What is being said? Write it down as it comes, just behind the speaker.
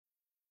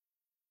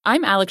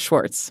I'm Alex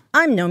Schwartz.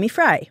 I'm Nomi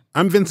Fry.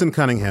 I'm Vincent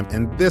Cunningham,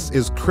 and this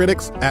is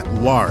Critics at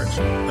Large,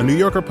 a New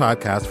Yorker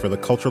podcast for the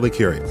culturally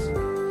curious.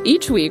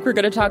 Each week, we're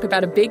going to talk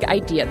about a big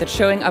idea that's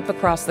showing up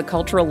across the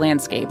cultural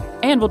landscape,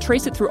 and we'll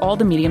trace it through all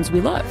the mediums we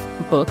love.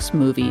 Books,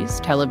 movies,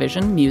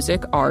 television,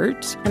 music,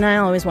 art. And I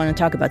always want to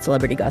talk about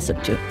celebrity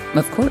gossip, too.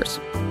 Of course.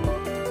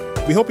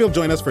 We hope you'll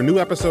join us for new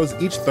episodes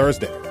each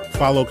Thursday.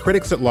 Follow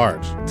Critics at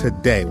Large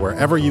today,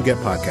 wherever you get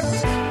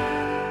podcasts.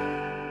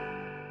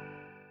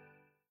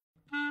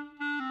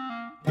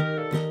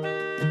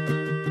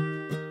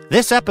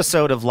 This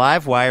episode of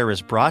Livewire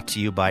is brought to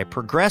you by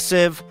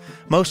Progressive.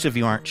 Most of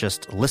you aren't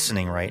just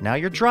listening right now.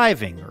 You're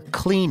driving or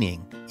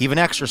cleaning, even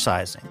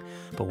exercising.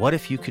 But what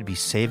if you could be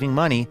saving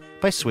money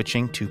by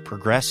switching to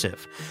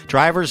Progressive?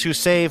 Drivers who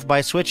save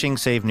by switching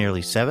save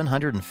nearly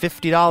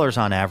 $750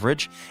 on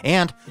average,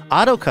 and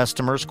auto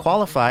customers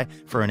qualify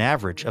for an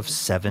average of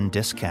 7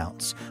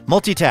 discounts.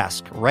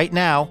 Multitask right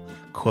now.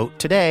 Quote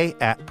today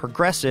at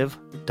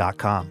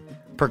Progressive.com.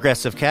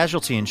 Progressive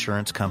Casualty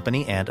Insurance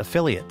Company and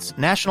Affiliates.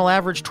 National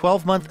average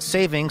 12-month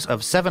savings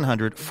of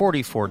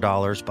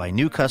 $744 by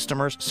new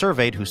customers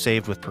surveyed who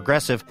saved with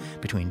Progressive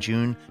between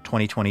June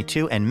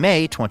 2022 and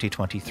May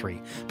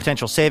 2023.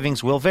 Potential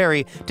savings will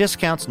vary.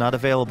 Discounts not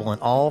available in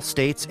all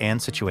states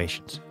and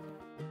situations.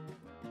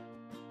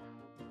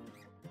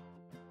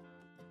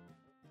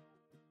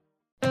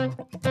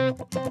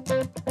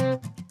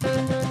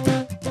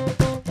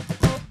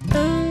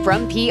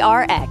 From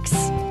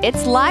PRX,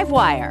 it's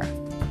Livewire.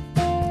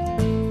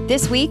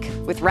 This week,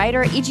 with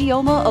writer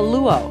Ijeoma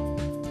Oluo,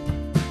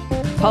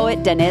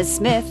 poet Danez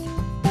Smith,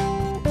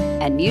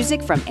 and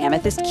music from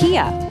Amethyst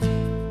Kia.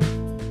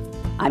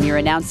 I'm your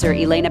announcer,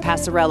 Elena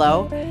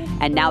Passarello,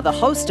 and now the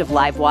host of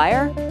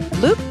Livewire,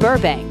 Luke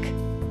Burbank.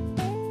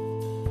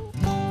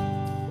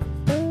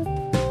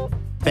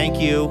 Thank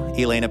you,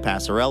 Elena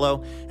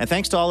Passarello, and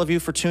thanks to all of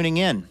you for tuning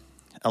in.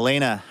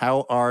 Elena,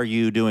 how are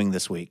you doing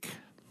this week?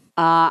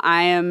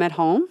 I am at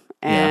home.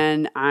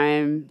 And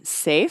I'm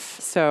safe,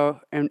 so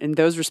in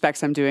those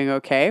respects, I'm doing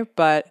okay.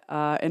 But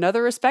in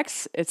other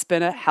respects, it's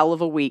been a hell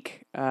of a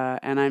week,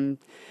 and I'm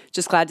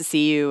just glad to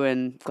see you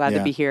and glad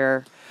to be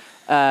here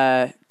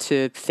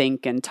to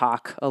think and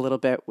talk a little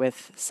bit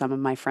with some of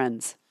my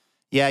friends.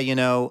 Yeah, you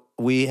know,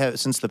 we have,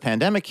 since the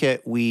pandemic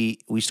hit, we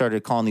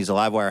started calling these a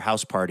Livewire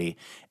house party,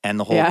 and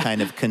the whole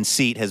kind of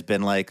conceit has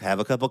been like, have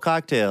a couple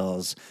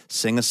cocktails,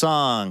 sing a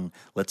song,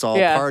 let's all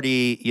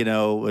party, you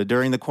know,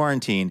 during the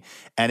quarantine.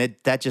 And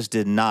that just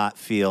did not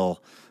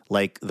feel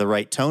like the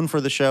right tone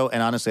for the show.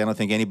 And honestly, I don't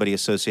think anybody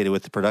associated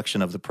with the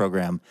production of the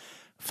program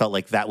felt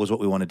like that was what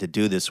we wanted to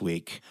do this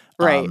week.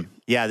 Right.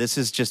 This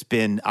has just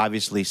been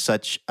obviously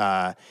such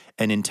an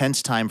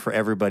intense time for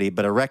everybody,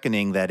 but a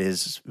reckoning that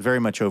is very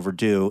much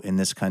overdue in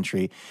this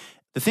country.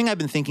 The thing I've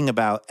been thinking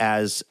about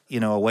as, you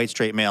know, a white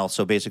straight male,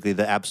 so basically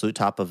the absolute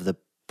top of the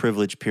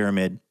privilege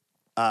pyramid,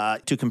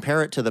 to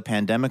compare it to the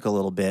pandemic a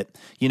little bit,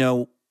 you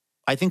know,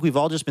 I think we've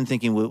all just been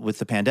thinking with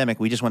the pandemic,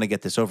 we just want to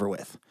get this over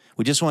with.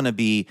 We just want to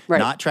be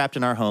not trapped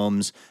in our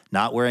homes,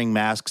 not wearing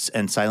masks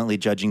and silently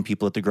judging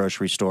people at the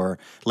grocery store.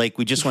 Like,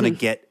 we just want to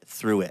get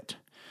through it.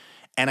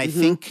 And I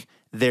think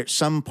there's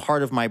some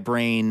part of my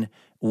brain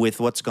with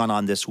what's gone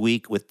on this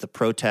week with the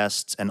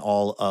protests and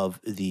all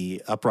of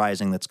the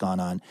uprising that's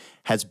gone on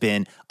has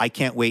been, I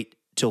can't wait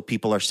till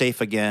people are safe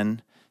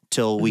again,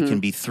 till we can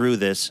be through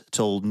this,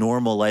 till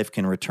normal life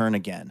can return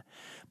again.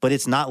 But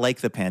it's not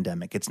like the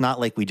pandemic. It's not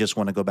like we just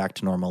want to go back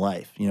to normal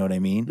life. You know what I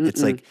mean?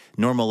 It's like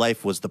normal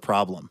life was the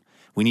problem.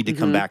 We need to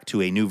come back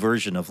to a new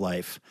version of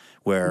life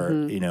where,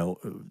 you know,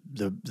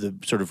 the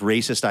sort of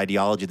racist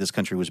ideology this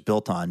country was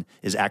built on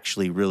is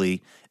actually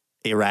really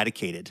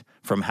eradicated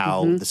from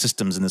how the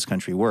systems in this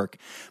country work.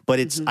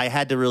 But I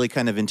had to really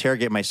kind of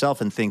interrogate myself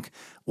and think,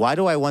 why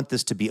do I want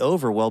this to be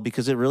over? Well,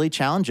 because it really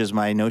challenges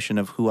my notion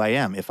of who I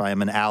am. If I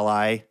am an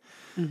ally,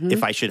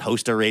 if I should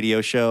host a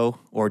radio show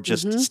or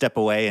just step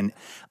away. And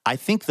I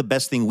think the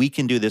best thing we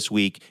can do this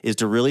week is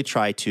to really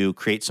try to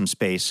create some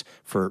space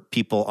for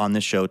people on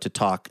this show to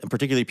talk, and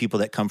particularly people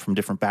that come from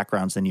different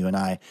backgrounds than you and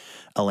I,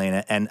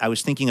 Elena. And I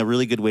was thinking a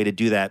really good way to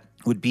do that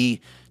would be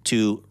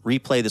to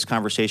replay this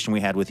conversation we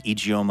had with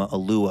Ijeoma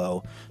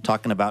Oluo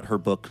talking about her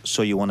book,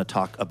 So You Want to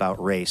Talk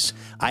About Race.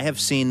 I have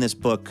seen this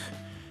book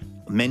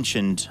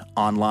mentioned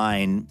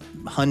online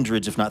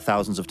hundreds, if not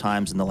thousands of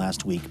times in the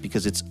last week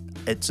because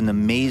it's an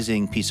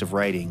amazing piece of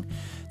writing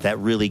that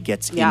really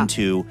gets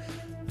into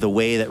the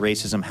way that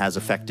racism has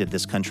affected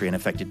this country and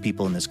affected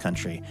people in this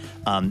country.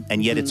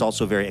 And yet it's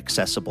also very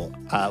accessible.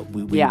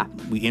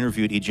 We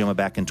interviewed Ijeoma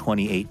back in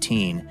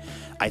 2018.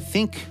 I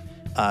think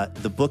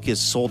the book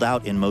is sold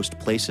out in most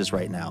places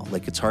right now.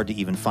 Like, it's hard to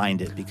even find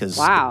it because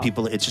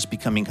it's just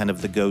becoming kind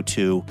of the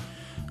go-to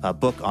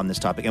book on this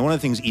topic. And one of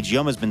the things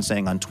Ijeoma's been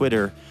saying on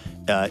Twitter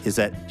is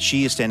that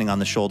she is standing on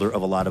the shoulder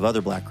of a lot of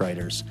other Black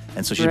writers.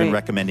 And so she's been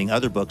recommending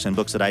other books and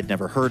books that I'd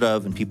never heard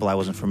of and people I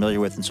wasn't familiar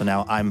with. And so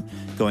now I'm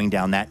going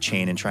down that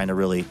chain and trying to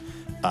really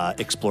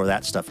explore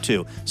that stuff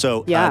too.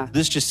 So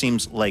this just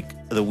seems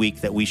like the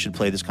week that we should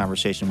play this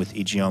conversation with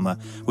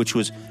Ijeoma, which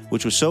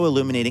was so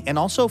illuminating and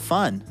also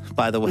fun,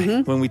 by the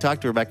way, when we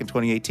talked to her back in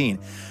 2018.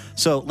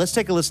 So let's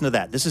take a listen to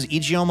that. This is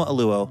Ijeoma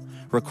Oluo,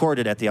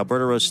 recorded at the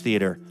Alberta Rose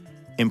Theatre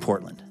in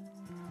Portland.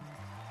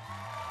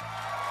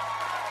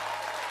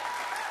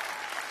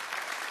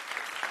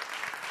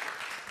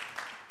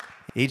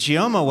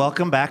 Ijeoma,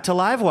 welcome back to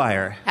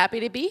Livewire. Happy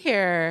to be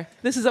here.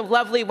 This is a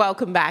lovely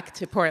welcome back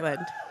to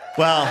Portland.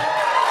 Well,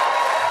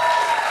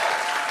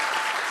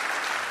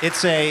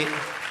 it's a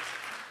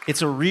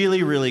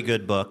really, really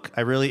good book.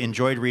 I really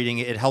enjoyed reading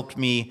it. It helped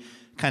me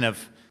kind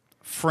of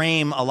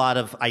frame a lot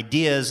of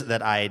ideas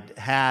that I'd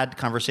had,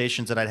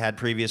 conversations that I'd had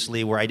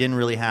previously, where I didn't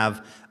really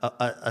have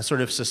a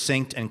sort of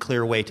succinct and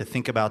clear way to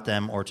think about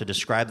them or to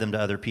describe them to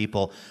other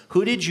people.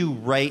 Who did you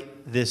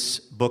write this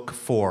book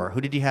for? Who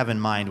did you have in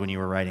mind when you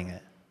were writing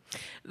it?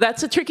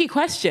 That's a tricky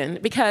question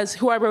because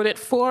who I wrote it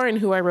for and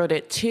who I wrote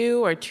it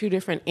to are two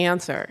different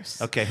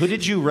answers. Okay, who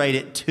did you write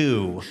it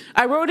to?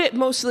 I wrote it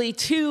mostly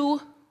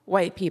to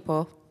white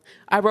people.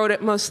 I wrote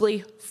it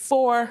mostly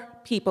for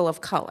people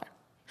of color.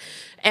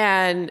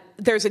 And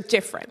there's a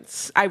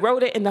difference. I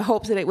wrote it in the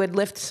hopes that it would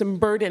lift some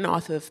burden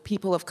off of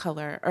people of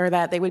color, or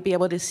that they would be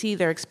able to see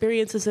their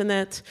experiences in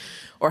it,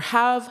 or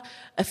have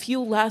a few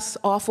less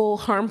awful,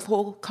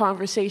 harmful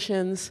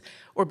conversations,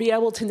 or be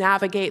able to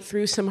navigate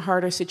through some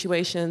harder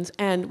situations.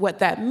 And what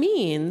that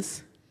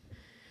means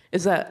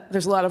is that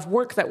there's a lot of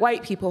work that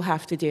white people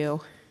have to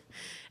do.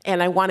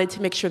 And I wanted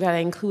to make sure that I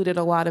included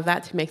a lot of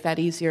that to make that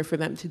easier for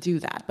them to do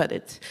that.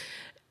 But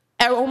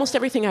almost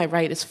everything I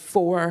write is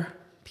for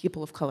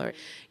people of color.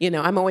 You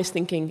know, I'm always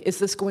thinking, is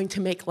this going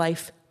to make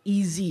life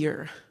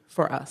easier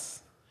for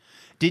us?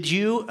 Did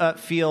you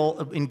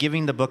feel, in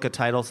giving the book a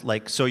title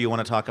like So You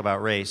Want to Talk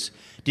About Race,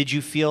 did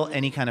you feel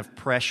any kind of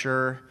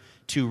pressure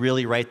to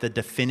really write the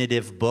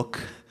definitive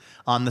book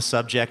on the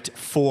subject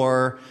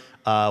for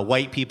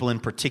white people in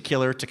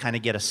particular, to kind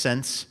of get a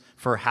sense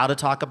for how to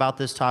talk about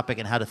this topic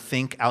and how to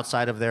think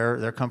outside of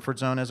their comfort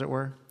zone, as it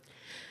were?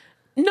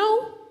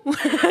 No.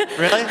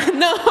 Really?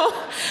 No.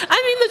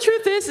 I mean, the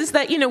truth is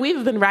that, you know,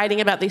 we've been writing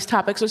about these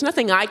topics. There's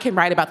nothing I can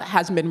write about that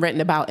hasn't been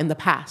written about in the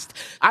past.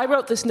 I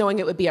wrote this knowing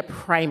it would be a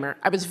primer.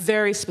 I was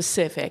very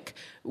specific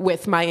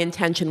with my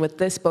intention with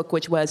this book,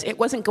 which was it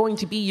wasn't going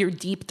to be your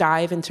deep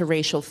dive into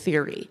racial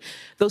theory.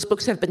 Those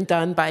books have been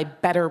done by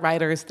better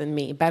writers than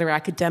me, better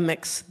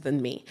academics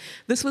than me.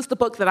 This was the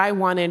book that I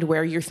wanted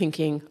where you're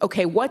thinking,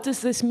 okay, what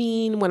does this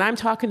mean when I'm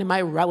talking to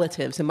my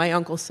relatives and my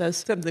uncle says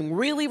something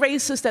really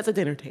racist at the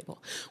dinner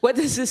table? What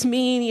does this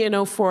mean, you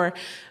know, for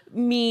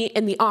me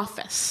in the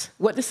office?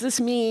 What does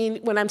this mean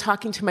when I'm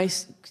talking to my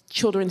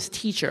children's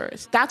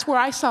teachers? That's where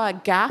I saw a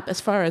gap as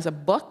far as a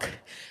book,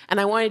 and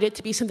I wanted it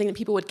to be something that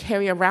people would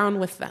carry around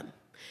with them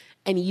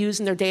and use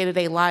in their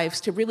day-to-day lives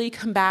to really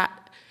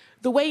combat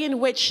the way in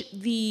which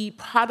the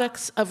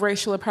products of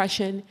racial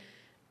oppression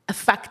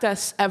affect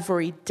us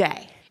every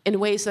day in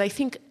ways that I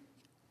think,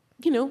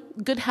 you know,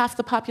 good half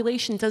the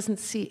population doesn't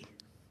see.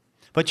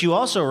 But you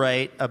also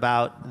write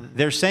about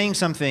they're saying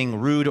something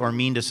rude or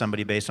mean to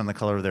somebody based on the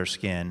color of their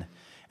skin.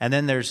 And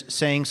then there's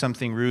saying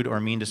something rude or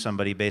mean to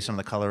somebody based on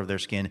the color of their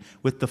skin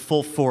with the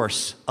full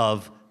force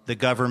of the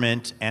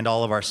government and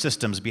all of our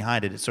systems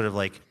behind it. It's sort of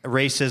like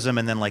racism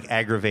and then like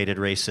aggravated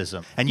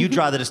racism. And you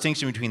draw the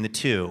distinction between the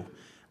two.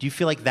 Do you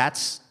feel like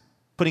that's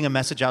putting a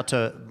message out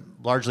to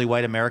largely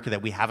white America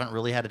that we haven't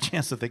really had a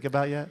chance to think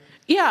about yet?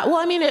 Yeah, well,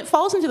 I mean, it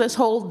falls into this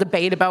whole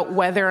debate about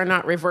whether or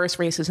not reverse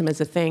racism is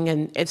a thing,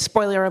 and it's,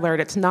 spoiler alert,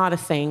 it's not a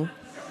thing.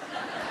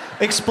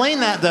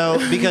 Explain that, though,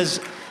 because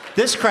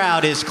this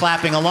crowd is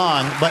clapping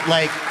along, but,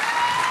 like,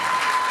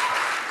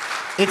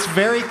 it's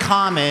very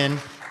common,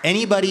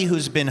 anybody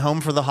who's been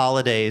home for the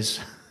holidays,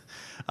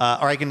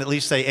 or I can at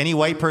least say any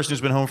white person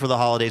who's been home for the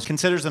holidays,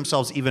 considers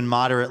themselves even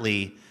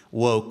moderately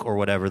woke, or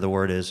whatever the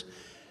word is,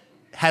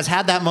 has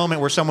had that moment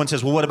where someone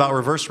says, well, what about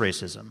reverse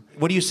racism?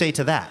 What do you say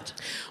to that?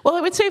 Well,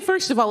 I would say,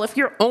 first of all, if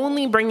you're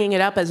only bringing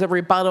it up as a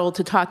rebuttal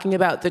to talking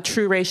about the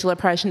true racial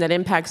oppression that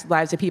impacts the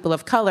lives of people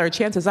of color,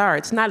 chances are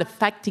it's not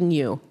affecting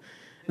you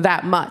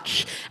that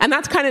much. And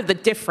that's kind of the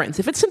difference.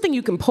 If it's something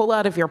you can pull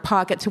out of your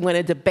pocket to win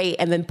a debate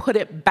and then put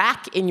it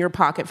back in your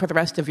pocket for the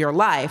rest of your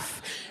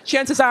life,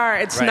 chances are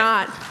it's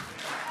not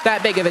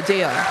that big of a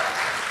deal.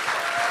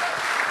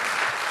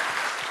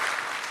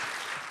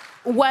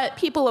 What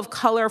people of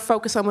color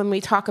focus on when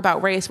we talk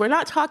about race, we're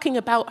not talking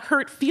about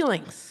hurt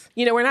feelings.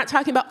 You know, we're not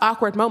talking about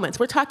awkward moments.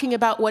 We're talking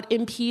about what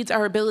impedes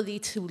our ability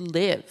to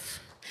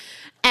live.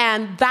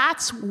 And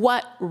that's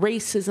what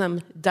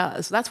racism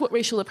does. That's what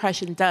racial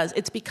oppression does.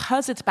 It's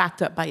because it's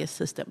backed up by a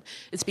system.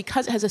 It's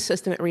because it has a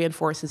system that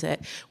reinforces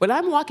it. When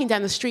I'm walking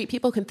down the street,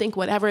 people can think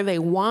whatever they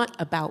want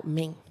about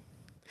me.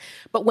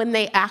 But when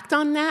they act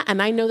on that,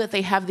 and I know that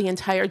they have the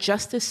entire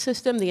justice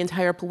system, the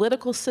entire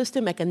political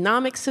system,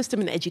 economic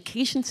system, and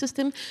education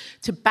system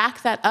to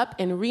back that up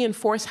and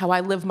reinforce how I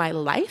live my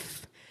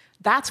life,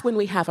 that's when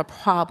we have a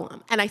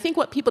problem. And I think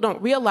what people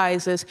don't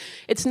realize is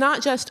it's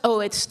not just, oh,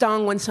 it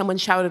stung when someone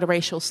shouted a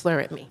racial slur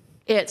at me.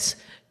 It's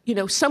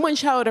someone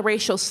shouted a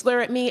racial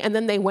slur at me, and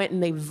then they went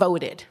and they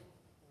voted.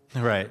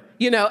 Right.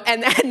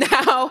 And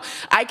now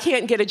I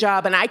can't get a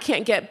job, and I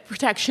can't get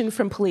protection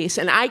from police,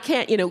 and I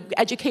can't,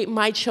 educate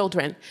my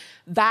children.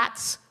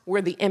 That's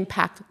where the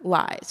impact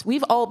lies.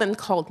 We've all been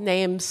called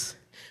names.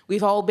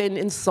 We've all been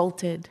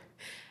insulted.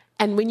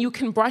 And when you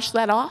can brush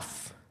that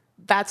off,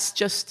 that's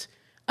just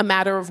a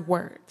matter of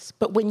words.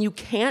 But when you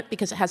can't,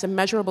 because it has a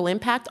measurable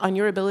impact on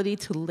your ability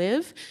to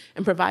live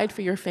and provide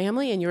for your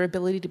family and your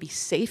ability to be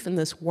safe in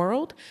this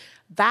world,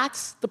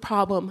 that's the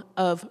problem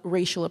of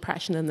racial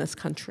oppression in this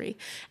country.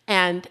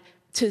 And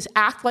to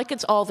act like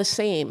it's all the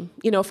same.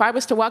 If I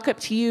was to walk up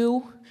to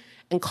you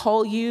and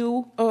call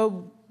you a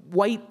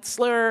white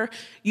slur,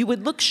 you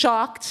would look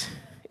shocked.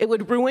 It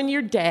would ruin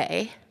your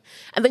day.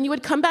 And then you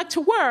would come back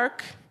to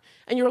work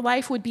and your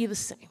life would be the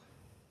same.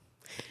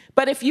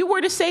 But if you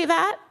were to say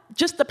that,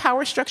 just the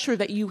power structure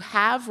that you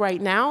have right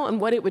now and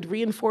what it would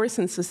reinforce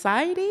in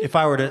society. If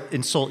I were to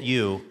insult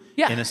you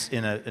Yeah. in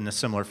a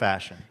similar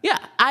fashion. Yeah,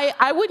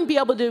 I wouldn't be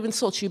able to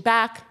insult you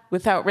back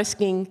without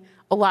risking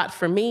a lot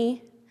for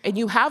me. And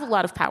you have a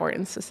lot of power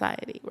in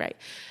society, right?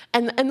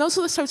 And those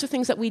are the sorts of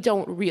things that we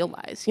don't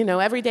realize.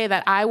 Every day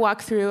that I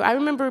walk through, I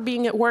remember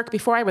being at work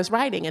before I was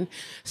writing, and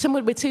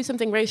someone would say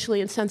something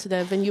racially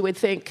insensitive, and you would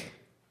think,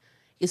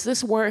 is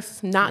this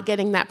worth not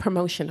getting that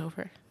promotion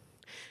over?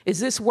 Is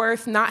this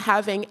worth not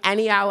having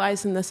any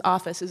allies in this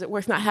office? Is it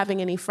worth not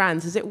having any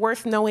friends? Is it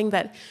worth knowing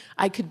that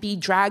I could be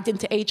dragged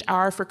into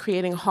HR for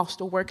creating a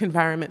hostile work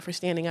environment, for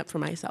standing up for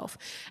myself?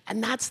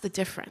 And that's the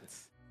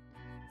difference.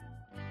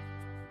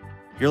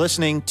 You're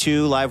listening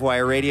to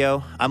Livewire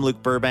Radio. I'm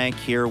Luke Burbank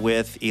here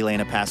with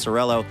Elena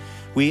Passarello.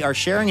 We are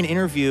sharing an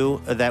interview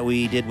that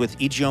we did with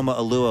Ijeoma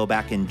Oluo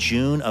back in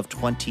June of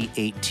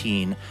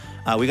 2018.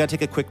 We got to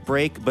take a quick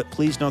break, but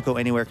please don't go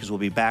anywhere because we'll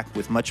be back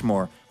with much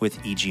more with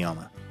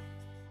Ijeoma.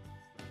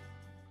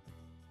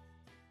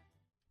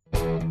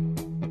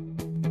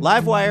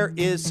 Livewire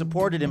is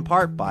supported in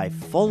part by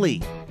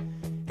Fully.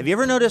 Have you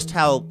ever noticed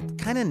how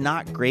kind of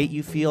not great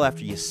you feel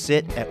after you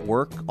sit at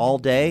work all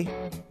day?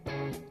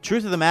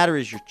 Truth of the matter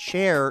is your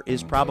chair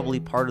is probably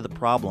part of the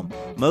problem.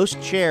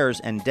 Most chairs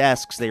and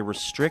desks, they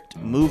restrict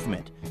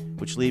movement,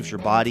 which leaves your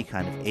body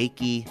kind of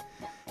achy.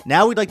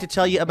 Now we'd like to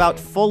tell you about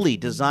Fully,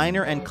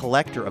 designer and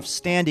collector of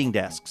standing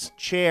desks,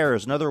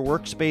 chairs, and other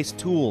workspace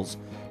tools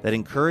that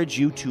encourage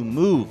you to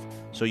move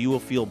so you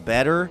will feel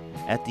better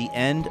at the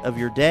end of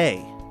your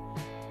day.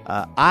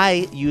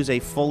 I use a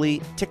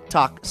Fully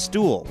TikTok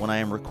stool when I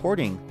am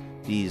recording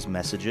these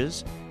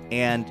messages,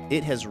 and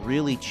it has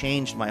really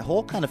changed my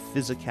whole kind of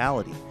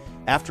physicality.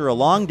 After a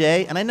long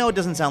day, and I know it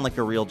doesn't sound like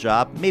a real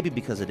job, maybe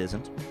because it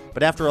isn't,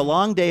 but after a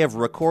long day of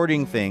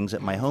recording things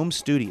at my home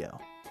studio,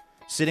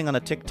 sitting on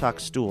a TikTok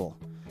stool,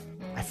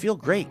 I feel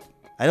great.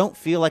 I don't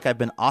feel like I've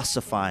been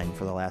ossifying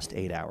for the last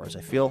 8 hours.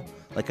 I feel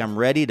like I'm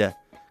ready to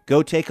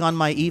go take on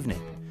my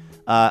evening.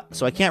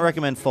 So I can't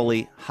recommend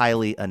Fully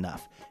highly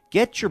enough.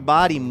 Get your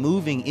body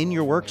moving in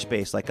your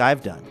workspace like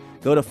I've done.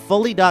 Go to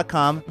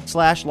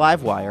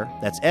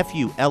fully.com/livewire. That's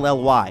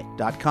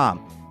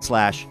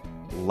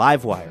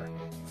FULLY.com/livewire.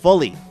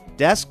 Fully.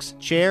 Desks,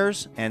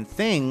 chairs, and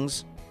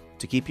things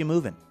to keep you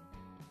moving.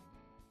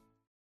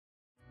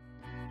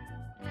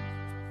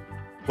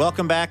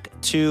 Welcome back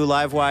to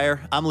Livewire.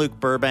 I'm Luke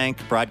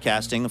Burbank,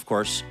 broadcasting, of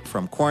course,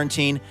 from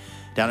quarantine.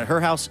 Down at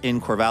her house in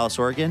Corvallis,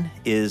 Oregon,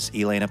 is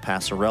Elena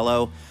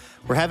Passarello.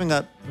 We're having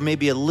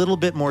maybe a little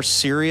bit more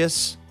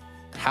serious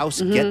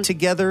house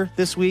get-together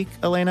this week,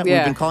 Elena. Yeah.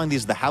 We've been calling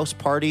these the house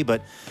party,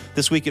 but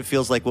this week it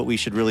feels like what we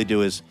should really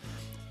do is,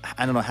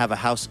 have a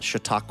house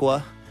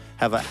Chautauqua,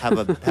 have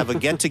a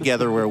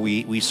get-together where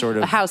we sort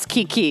of... A house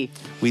kiki.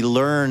 We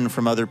learn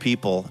from other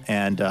people,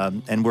 and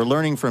we're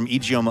learning from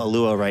Ijeoma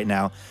Oluo right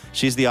now.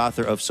 She's the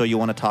author of So You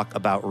Want to Talk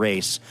About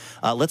Race.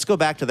 Let's go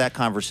back to that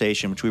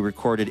conversation, which we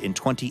recorded in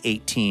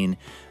 2018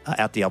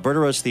 at the Alberta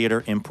Rose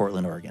Theater in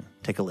Portland, Oregon.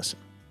 Take a listen.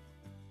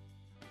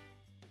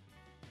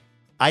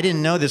 I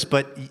didn't know this,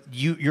 but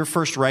your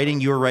first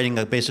writing, you were writing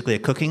basically a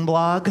cooking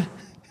blog?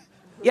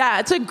 Yeah,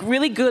 it's a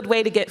really good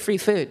way to get free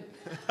food.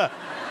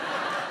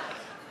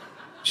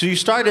 So you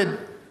started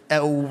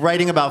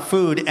writing about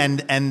food,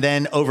 and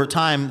then over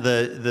time,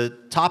 the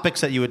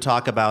topics that you would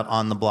talk about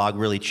on the blog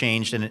really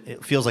changed, and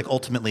it feels like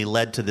ultimately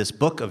led to this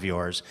book of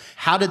yours.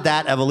 How did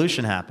that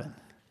evolution happen?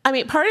 I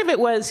mean, part of it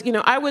was,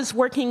 I was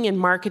working in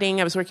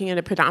marketing. I was working in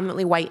a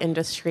predominantly white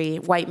industry,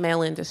 white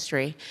male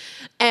industry.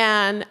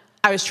 And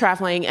I was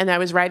traveling and I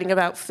was writing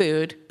about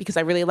food because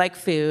I really like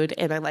food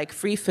and I like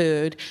free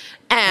food.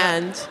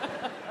 And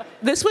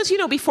this was,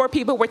 before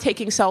people were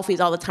taking selfies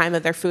all the time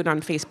of their food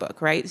on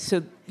Facebook, right?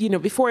 So,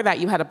 before that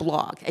you had a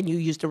blog and you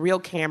used a real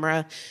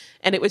camera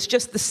and it was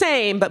just the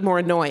same but more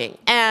annoying.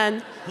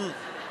 And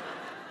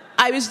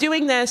I was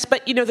doing this,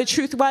 but, the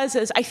truth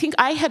is I think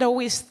I had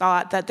always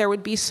thought that there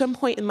would be some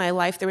point in my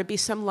life, there would be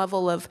some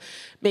level of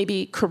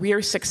maybe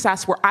career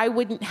success where I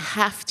wouldn't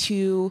have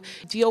to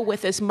deal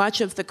with as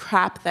much of the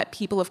crap that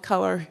people of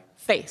color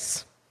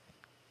face.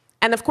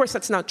 And of course,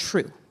 that's not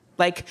true.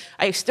 Like,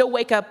 I still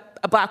wake up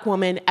a black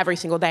woman every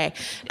single day.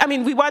 I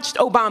mean, we watched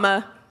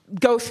Obama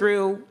go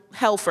through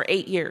hell for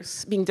 8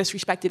 years, being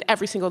disrespected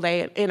every single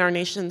day in our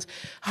nation's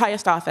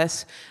highest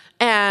office.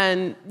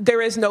 And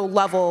there is no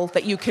level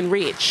that you can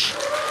reach.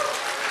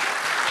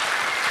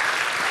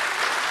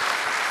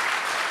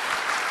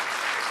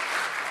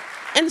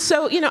 And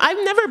so,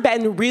 I've never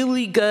been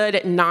really good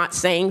at not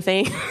saying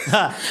things.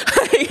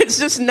 It's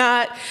just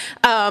not,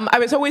 I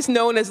was always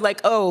known as like,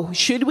 oh,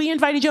 should we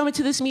invite Ijeoma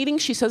to this meeting?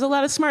 She says a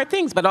lot of smart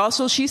things, but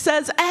also she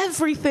says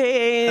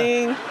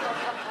everything.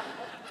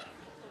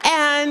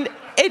 And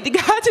it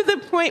got to the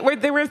point where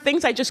there were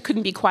things I just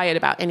couldn't be quiet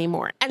about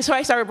anymore. And so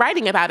I started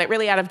writing about it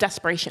really out of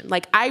desperation.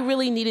 Like, I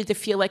really needed to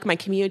feel like my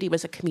community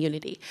was a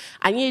community.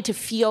 I needed to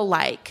feel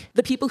like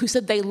the people who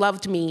said they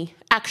loved me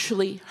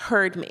actually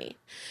heard me.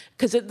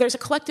 Because there's a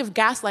collective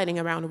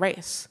gaslighting around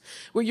race,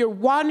 where you're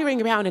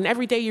wandering around and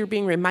every day you're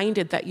being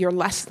reminded that you're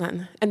less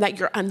than and that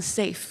you're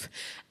unsafe.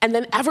 And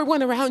then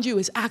everyone around you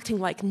is acting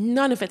like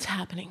none of it's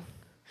happening.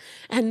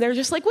 And they're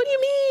just like, what do you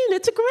mean?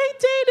 It's a great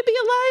day to be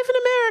alive in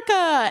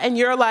America. And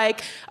you're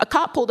like, a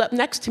cop pulled up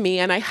next to me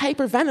and I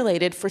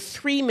hyperventilated for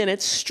 3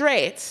 minutes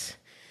straight.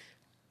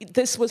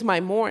 This was my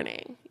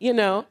morning,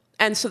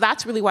 And so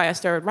that's really why I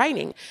started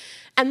writing.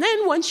 And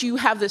then once you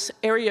have this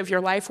area of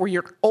your life where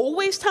you're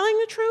always telling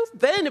the truth,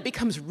 then it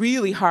becomes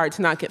really hard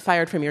to not get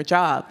fired from your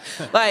job.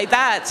 Like,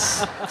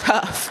 that's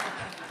tough.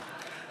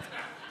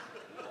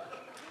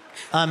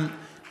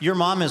 Your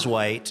mom is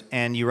white,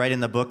 and you write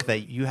in the book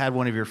that you had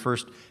one of your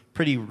first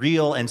pretty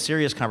real and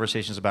serious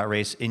conversations about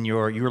race you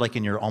were like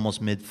in your almost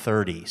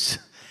mid-30s.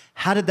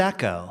 How did that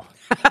go?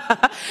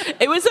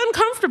 It was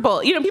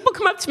uncomfortable. People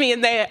come up to me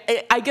and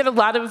I get a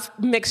lot of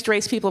mixed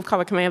race people of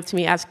color coming up to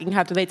me asking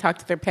how do they talk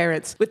to their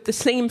parents with the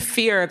same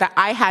fear that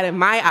I had in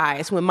my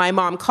eyes when my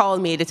mom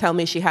called me to tell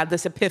me she had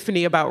this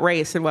epiphany about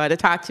race and wanted to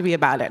talk to me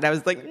about it. And I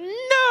was like, no!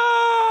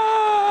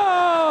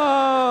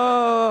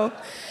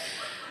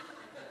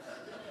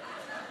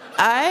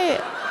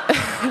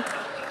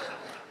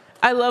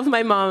 I love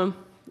my mom.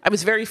 I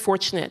was very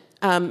fortunate.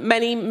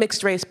 Many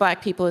mixed-race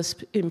Black people,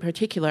 in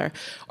particular,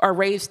 are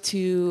raised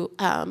to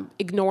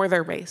ignore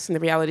their race and the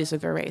realities of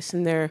their race.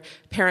 And their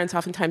parents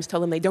oftentimes tell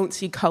them they don't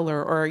see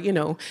color, or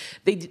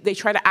they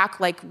try to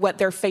act like what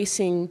they're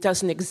facing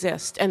doesn't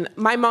exist. And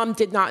my mom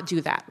did not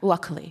do that.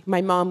 Luckily,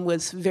 my mom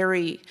was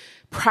very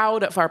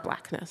proud of our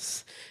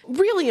Blackness,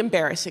 really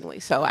embarrassingly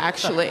so,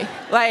 actually.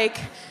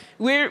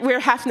 We're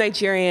half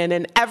Nigerian,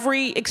 and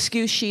every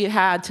excuse she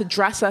had to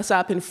dress us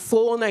up in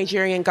full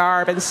Nigerian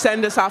garb and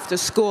send us off to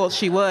school,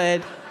 she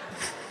would.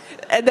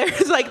 And there's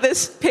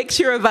this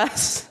picture of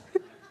us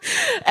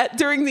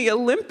during the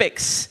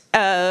Olympics.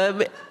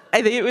 I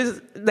think it was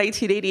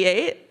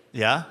 1988.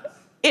 Yeah.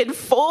 In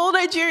full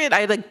Nigerian. I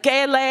had a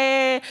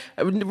gele,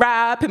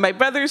 wrap, and my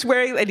brother's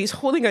wearing, and he's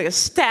holding a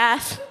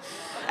staff.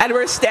 And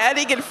we're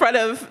standing in front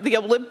of the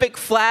Olympic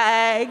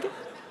flag,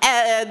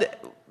 and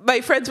my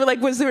friends were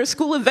like, was there a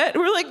school event?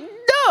 And we're like,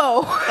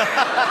 no.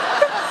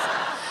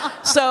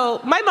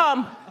 So my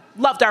mom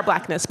loved our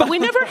Blackness, but we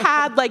never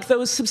had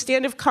those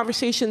substantive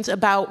conversations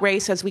about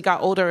race as we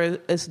got older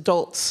as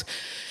adults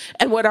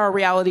and what our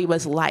reality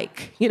was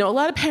like. A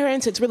lot of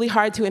parents, it's really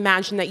hard to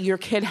imagine that your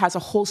kid has a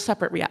whole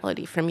separate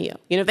reality from you.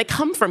 They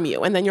come from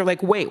you, and then you're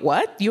like, wait,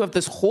 what? You have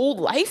this whole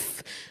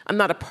life I'm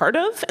not a part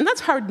of? And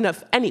that's hard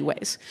enough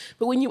anyways.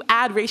 But when you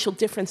add racial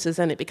differences,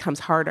 then it becomes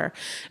harder.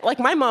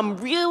 My mom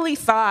really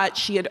thought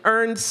she had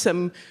earned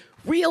some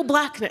real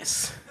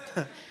Blackness.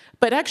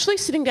 But actually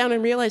sitting down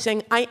and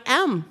realizing I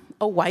am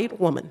a white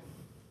woman.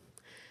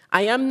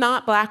 I am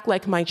not Black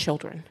like my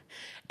children.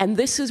 And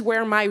this is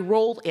where my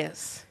role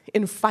is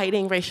in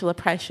fighting racial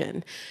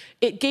oppression.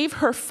 It gave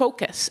her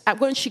focus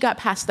when she got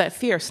past that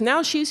fear. So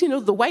now she's,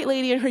 the white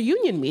lady in her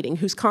union meeting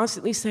who's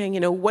constantly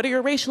saying, what are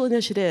your racial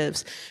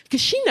initiatives? Because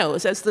she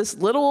knows, as this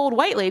little old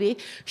white lady,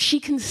 she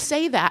can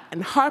say that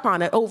and harp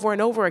on it over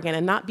and over again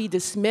and not be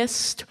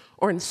dismissed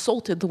or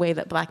insulted the way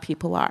that Black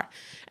people are.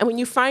 And when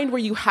you find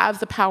where you have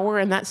the power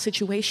in that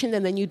situation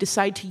and then you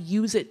decide to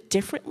use it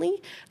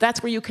differently,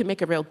 that's where you can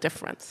make a real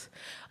difference.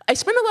 I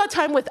spend a lot of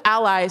time with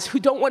allies who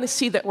don't want to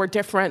see that we're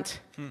different.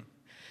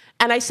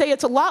 And I say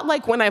it's a lot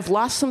like when I've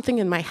lost something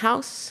in my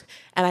house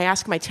and I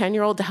ask my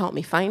 10-year-old to help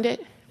me find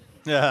it.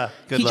 Yeah,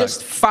 good He luck.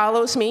 just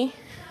follows me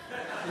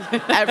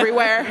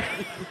everywhere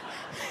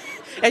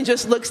and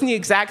just looks in the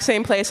exact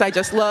same place I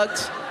just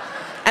looked.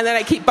 And then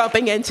I keep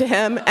bumping into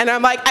him and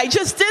I'm like, I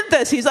just did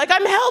this. He's like,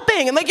 I'm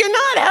helping. I'm like, you're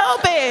not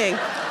helping.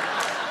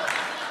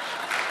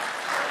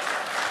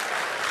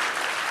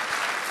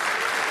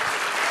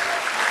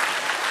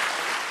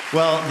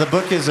 Well, the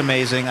book is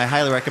amazing. I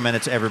highly recommend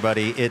it to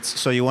everybody. It's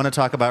So You Want to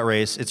Talk About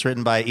Race. It's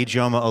written by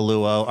Ijeoma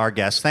Oluo, our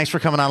guest. Thanks for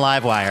coming on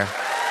Livewire.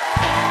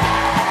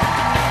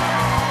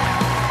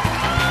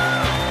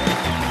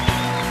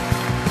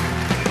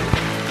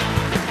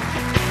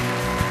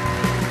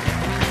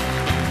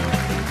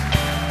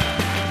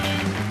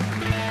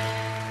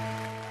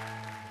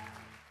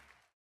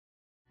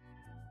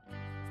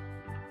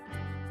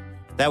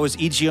 That was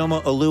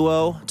Ijeoma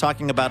Oluo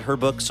talking about her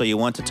book, So You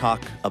Want to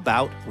Talk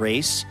About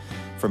Race,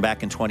 from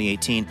back in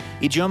 2018.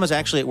 Ijeoma is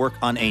actually at work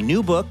on a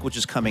new book, which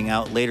is coming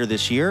out later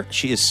this year.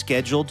 She is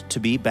scheduled to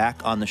be back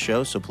on the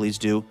show, so please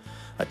do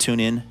tune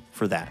in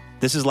for that.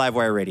 This is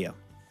Livewire Radio.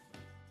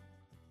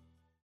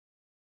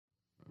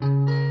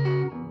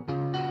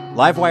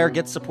 Livewire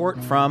gets support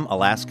from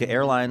Alaska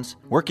Airlines,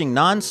 working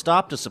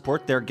nonstop to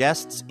support their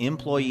guests,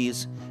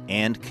 employees,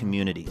 and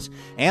communities.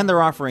 And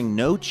they're offering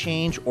no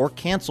change or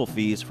cancel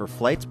fees for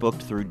flights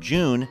booked through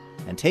June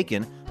and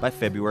taken by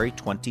February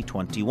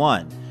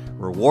 2021.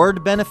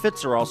 Reward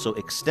benefits are also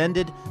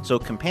extended, so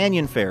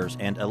companion fares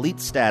and elite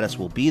status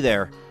will be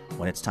there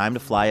when it's time to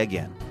fly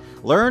again.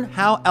 Learn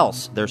how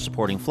else they're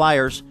supporting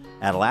flyers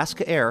at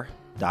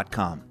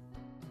alaskaair.com.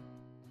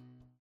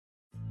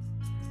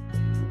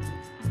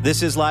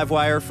 This is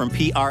Livewire from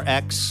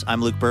PRX.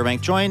 I'm Luke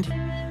Burbank, joined,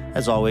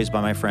 as always, by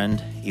my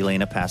friend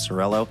Elena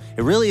Passarello.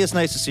 It really is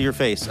nice to see your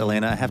face,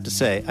 Elena, I have to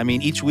say. I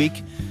mean, each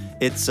week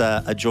it's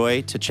a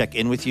joy to check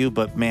in with you,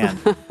 but man,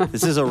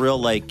 this is a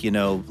real,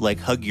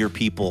 hug your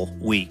people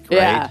week, right?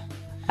 Yeah.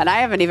 And I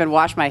haven't even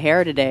washed my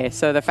hair today,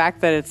 so the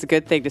fact that it's a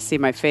good thing to see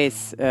my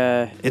face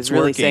is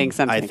really saying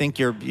something. I think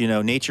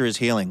nature is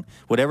healing.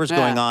 Whatever's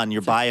going on,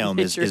 your biome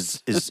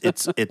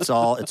it's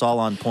all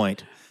on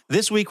point.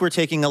 This week, we're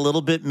taking a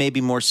little bit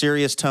maybe more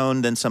serious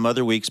tone than some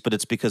other weeks, but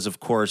it's because, of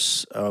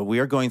course, we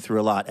are going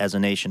through a lot as a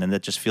nation, and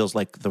that just feels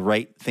like the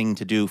right thing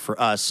to do for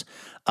us.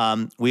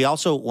 We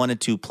also wanted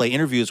to play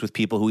interviews with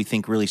people who we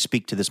think really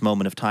speak to this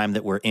moment of time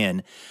that we're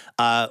in.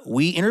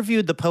 We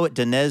interviewed the poet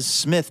Danez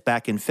Smith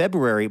back in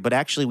February, but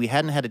actually we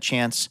hadn't had a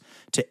chance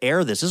to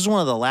air this. This is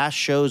one of the last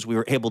shows we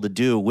were able to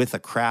do with a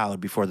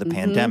crowd before the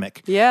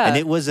pandemic. Yeah. And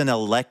it was an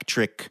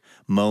electric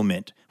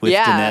moment with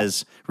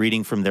Danez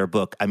reading from their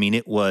book. I mean,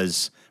 it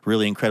was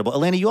really incredible.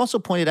 Elena, you also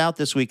pointed out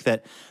this week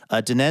that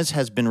Danez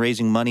has been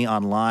raising money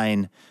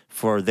online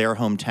for their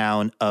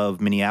hometown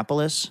of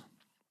Minneapolis.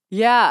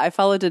 Yeah, I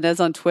followed Danez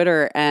on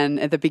Twitter, and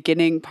at the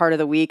beginning part of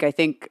the week, I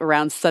think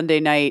around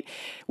Sunday night,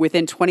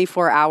 within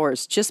 24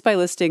 hours, just by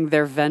listing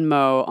their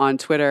Venmo on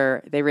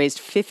Twitter, they raised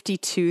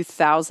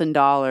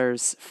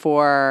 $52,000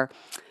 for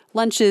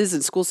lunches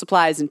and school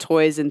supplies and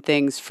toys and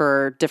things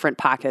for different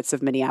pockets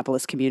of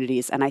Minneapolis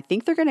communities. And I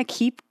think they're going to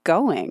keep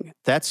going.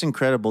 That's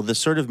incredible. This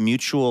sort of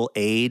mutual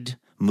aid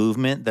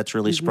movement that's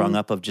really sprung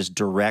up of just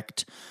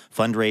direct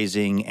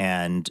fundraising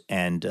and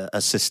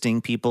assisting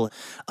people.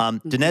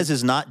 Danez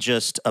is not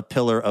just a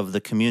pillar of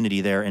the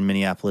community there in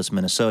Minneapolis,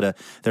 Minnesota.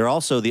 They're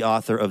also the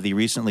author of the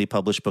recently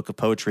published book of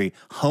poetry,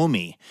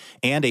 Homie,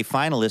 and a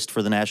finalist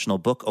for the National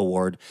Book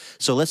Award.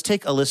 So let's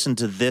take a listen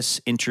to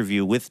this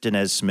interview with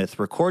Danez Smith,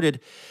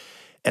 recorded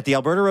at the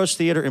Alberta Rose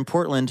Theater in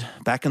Portland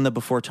back in the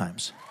before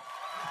times.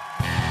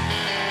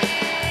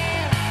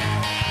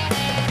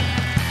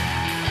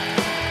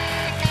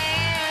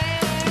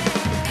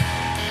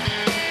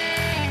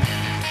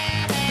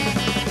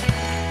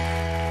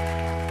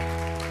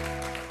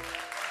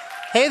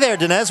 Hey there,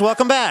 Danez.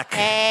 Welcome back.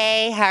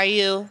 Hey, how are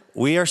you?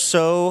 We are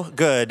so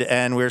good,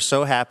 and we're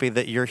so happy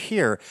that you're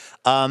here.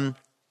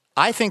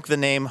 I think the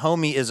name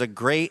Homie is a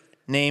great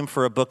name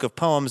for a book of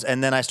poems,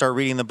 and then I start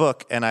reading the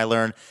book, and I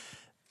learn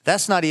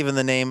that's not even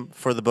the name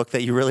for the book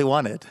that you really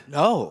wanted.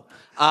 No.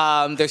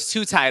 There's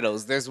two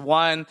titles. There's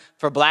one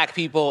for black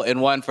people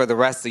and one for the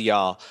rest of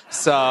y'all.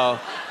 So,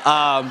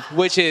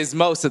 which is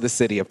most of the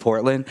city of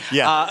Portland.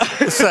 Yeah.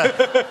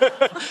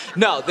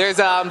 No, there's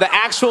the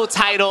actual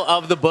title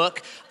of the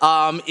book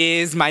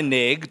is My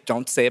Nig.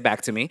 Don't say it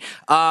back to me.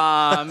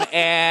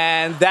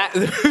 And that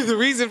the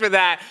reason for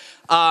that,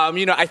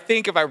 I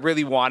think if I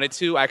really wanted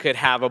to, I could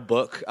have a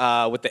book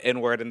with the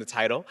N-word in the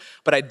title,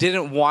 but I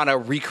didn't want to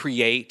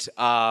recreate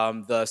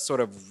the sort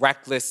of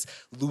reckless,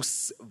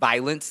 loose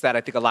violence that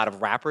I think a lot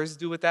of rappers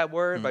do with that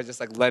word by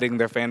just like letting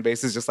their fan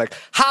bases just like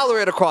holler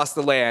it across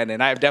the land.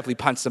 And I've definitely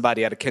punched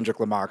somebody at a Kendrick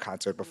Lamar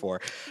concert before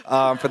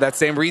for that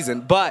same reason.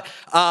 But,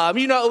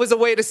 it was a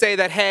way to say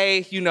that,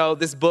 hey,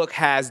 this book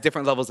has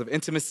different levels of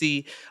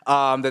intimacy,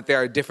 that there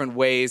are different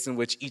ways in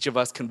which each of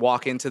us can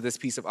walk into this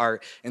piece of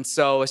art. And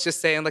so it's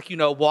just saying,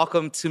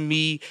 welcome to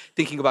me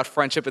thinking about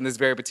friendship in this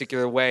very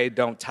particular way.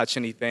 Don't touch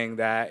anything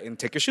and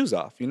take your shoes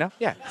off,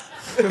 Yeah.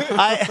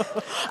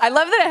 I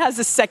love that it has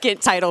a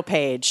second title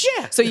page.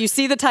 Yeah. So you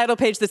see the title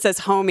page that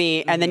says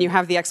Homie, and then you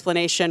have the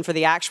explanation for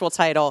the actual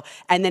title,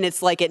 and then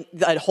it's like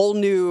a whole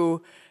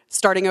new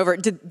starting over.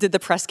 Did the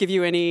press give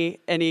you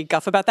any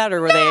guff about that,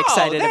 or were they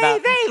excited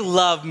about? They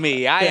love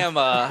me. I am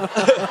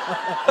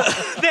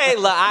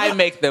I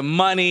make them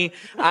money.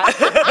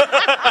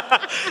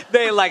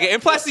 They like it.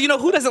 And plus,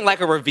 who doesn't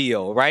like a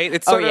reveal, right?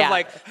 It's sort of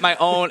like my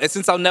own.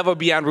 Since I'll never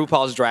be on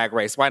RuPaul's Drag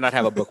Race, why not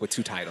have a book with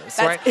two titles,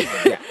 right?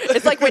 Yeah.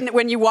 It's like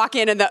when you walk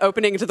in the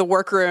opening to the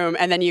workroom,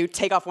 and then you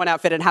take off one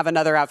outfit and have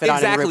another outfit on.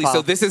 Exactly.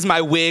 So this is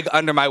my wig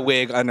under my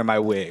wig under my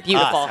wig.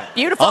 Beautiful.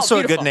 Beautiful. Also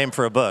beautiful. a good name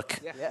for a book.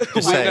 Yeah.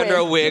 Wig under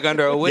a wig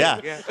under a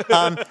wig.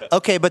 Yeah.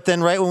 Okay, but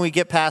then right when we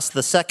get past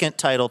the second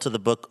title to the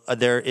book,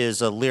 there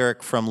is a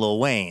lyric from Lil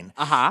Wayne.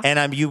 Uh-huh.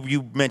 And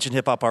you mentioned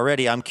hip hop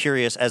already. I'm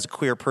curious, as a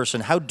queer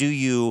person, how do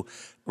you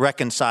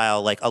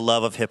reconcile like a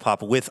love of hip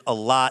hop with a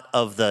lot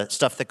of the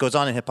stuff that goes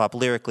on in hip hop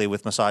lyrically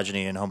with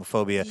misogyny and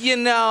homophobia? You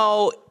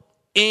know,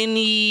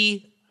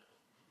 any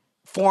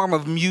form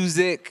of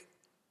music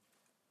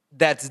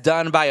that's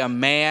done by a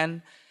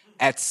man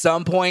at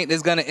some point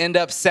is going to end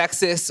up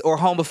sexist or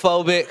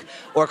homophobic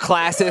or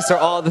classist or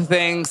all the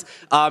things.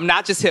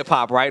 Not just hip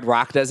hop, right?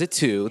 Rock does it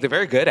too. They're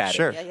very good at it.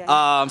 Sure.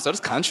 So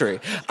does country.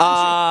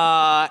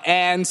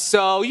 And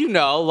so, you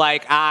know,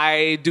 like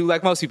I do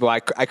like most people. I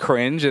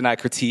cringe and I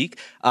critique,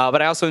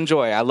 but I also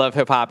enjoy. I love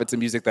hip hop. It's a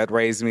music that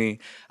raised me.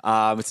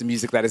 It's a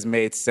music that has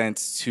made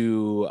sense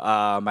to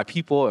my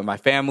people and my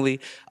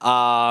family.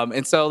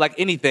 And so, like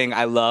anything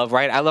I love,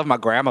 right? I love my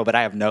grandma, but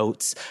I have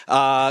notes.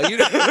 You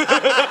know.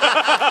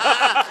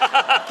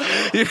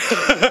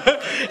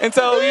 And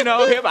so, you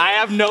know, I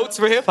have notes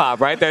for hip hop,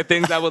 right? There are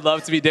things I would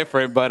love to be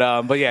different, but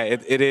yeah,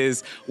 it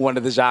is one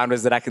of the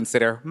genres that I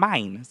consider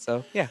mine.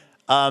 So yeah.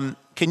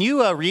 Can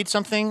you read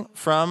something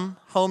from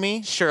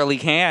Homie? Surely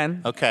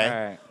can.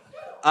 Okay.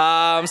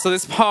 All right. So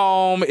this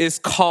poem is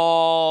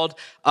called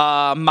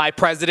My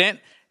President,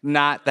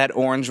 not that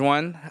orange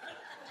one.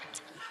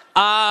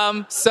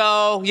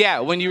 So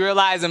yeah, when you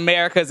realize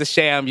America is a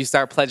sham, you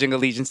start pledging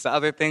allegiance to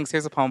other things.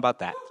 Here's a poem about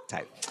that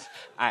type.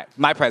 All right,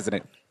 my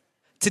president.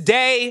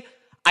 Today,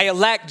 I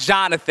elect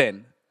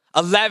Jonathan,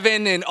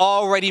 11 and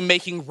already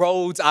making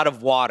roads out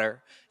of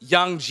water.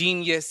 Young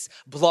genius,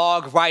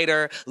 blog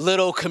writer,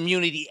 little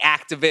community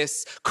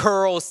activist,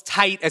 curls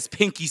tight as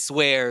pinky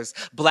swears,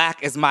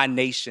 black as my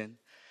nation.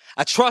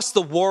 I trust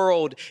the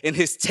world in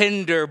his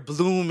tender,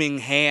 blooming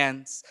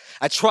hands.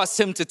 I trust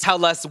him to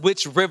tell us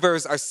which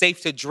rivers are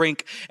safe to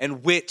drink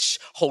and which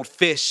hold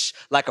fish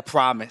like a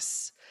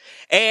promise.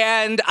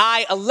 And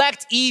I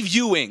elect Eve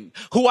Ewing,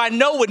 who I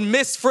know would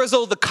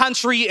misfrizzle the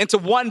country into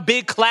one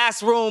big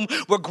classroom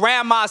where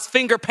grandmas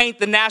finger paint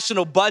the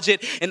national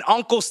budget and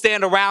uncles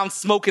stand around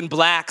smoking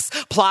blacks,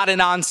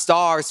 plotting on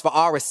stars for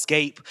our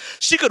escape.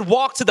 She could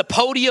walk to the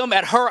podium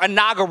at her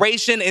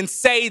inauguration and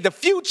say, the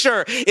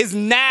future is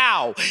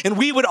now. And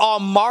we would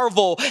all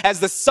marvel as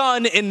the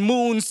sun and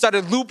moon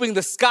started looping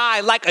the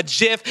sky like a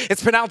GIF.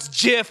 It's pronounced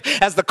GIF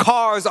as the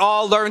cars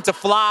all learned to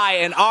fly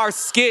and our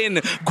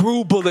skin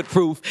grew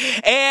bulletproof.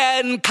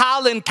 And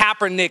Colin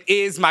Kaepernick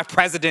is my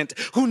president,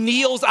 who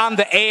kneels on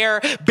the air,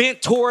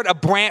 bent toward a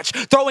branch,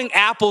 throwing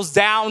apples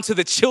down to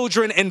the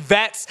children and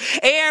vets.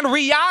 And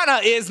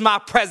Rihanna is my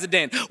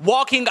president,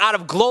 walking out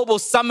of global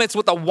summits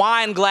with a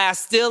wine glass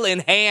still in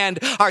hand,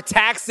 our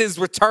taxes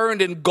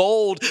returned in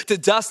gold to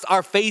dust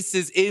our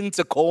faces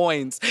into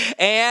coins.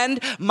 And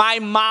my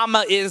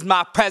mama is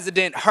my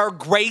president, her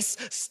grace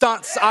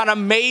stunts on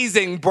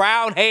amazing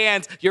brown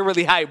hands. You're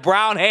really hype.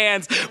 Brown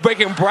hands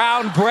breaking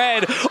brown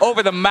bread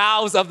over the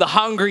mouths of the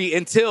hungry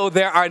until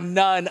there are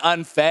none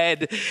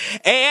unfed.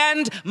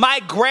 And my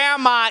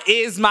grandma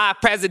is my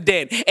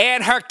president,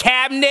 and her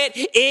cabinet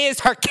is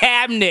her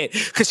cabinet,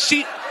 because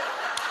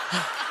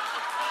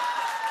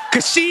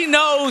she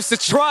knows to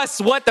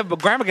trust what the...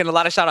 Grandma getting a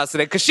lot of shout-outs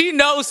today. Because she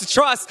knows to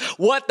trust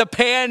what the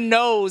pan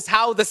knows,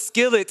 how the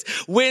skillet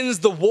wins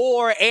the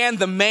war. And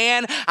the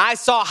man I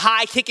saw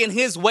high kicking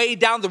his way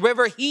down the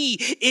river, he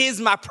is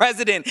my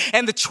president.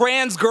 And the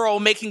trans girl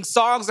making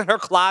songs in her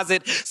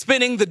closet,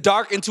 spinning the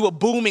dark into a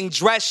booming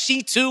dress,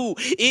 she too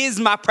is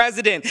my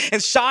president.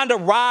 And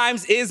Shonda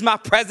Rhimes is my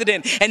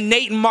president. And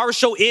Nate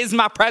Marshall is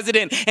my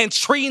president. And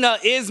Trina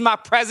is my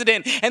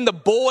president. And the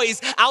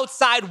boys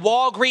outside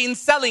Walgreens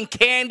selling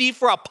candy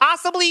for a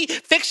possibly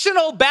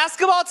fictional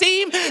basketball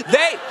team,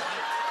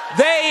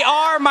 they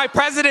are my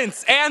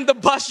presidents. And the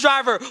bus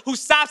driver who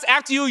stops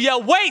after you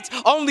yell, wait,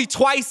 only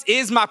twice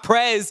is my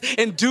prez.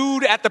 And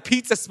dude at the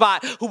pizza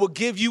spot who will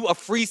give you a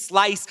free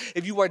slice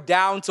if you are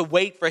down to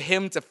wait for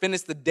him to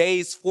finish the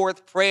day's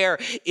fourth prayer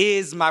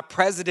is my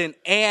president.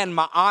 And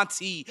my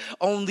auntie,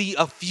 only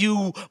a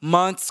few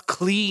months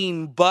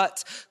clean,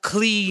 but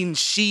clean,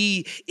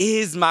 she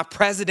is my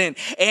president.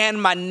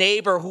 And my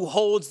neighbor who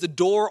holds the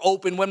door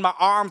open when my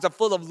arms are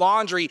full of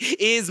laundry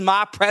is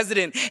my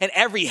president. And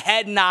every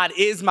head nod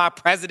is my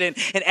president.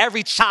 And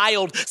every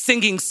child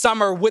singing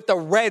summer with a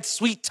red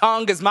sweet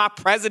tongue is my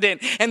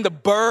president. And the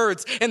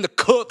birds and the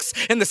cooks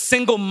and the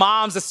single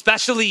moms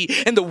especially,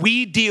 and the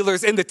weed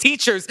dealers and the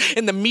teachers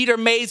and the meter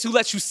maids who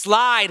let you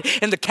slide,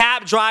 and the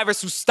cab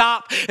drivers who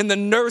stop, and the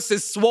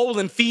nurses'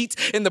 swollen feet,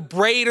 and the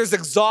braiders'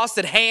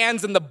 exhausted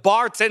hands, and the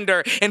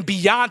bartender and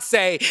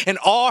Beyonce and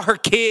all her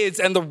kids,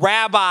 and the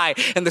rabbi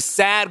and the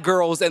sad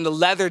girls and the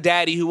leather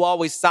daddy who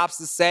always stops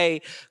to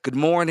say good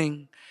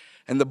morning,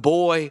 and the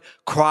boy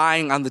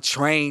crying on the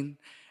train,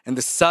 and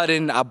the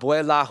sudden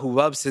abuela who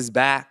rubs his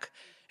back,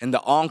 and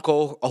the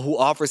uncle who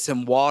offers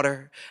him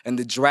water, and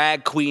the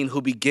drag queen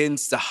who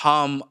begins to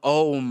hum,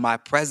 oh, my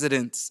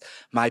presidents,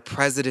 my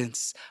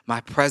presidents,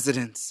 my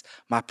presidents,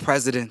 my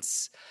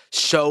presidents,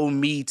 show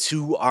me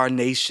to our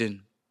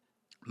nation.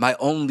 My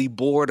only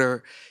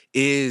border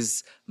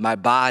is my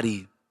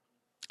body.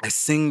 I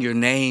sing your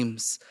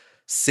names,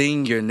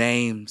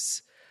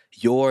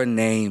 your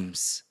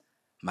names,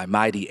 my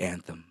mighty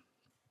anthem.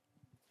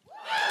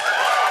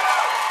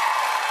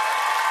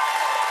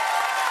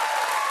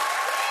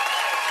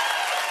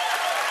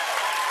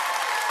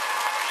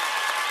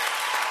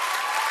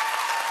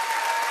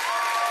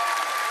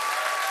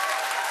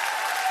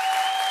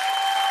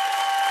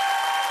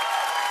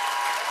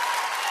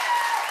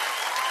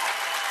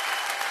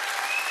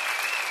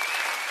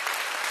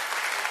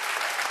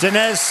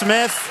 Danez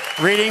Smith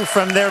reading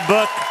from their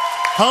book,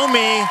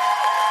 Homie.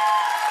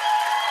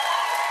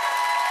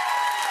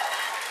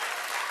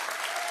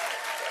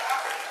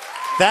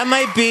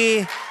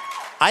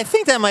 I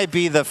think that might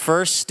be the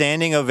first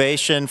standing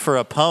ovation for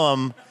a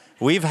poem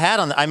we've had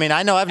on. I mean,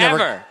 I know I've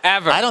never.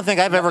 Ever. I don't think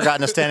I've ever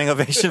gotten a standing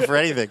ovation for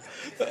anything.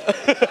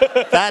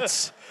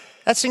 That's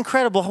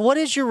incredible. What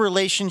is your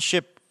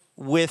relationship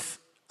with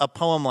a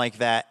poem like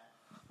that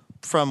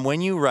from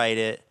when you write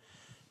it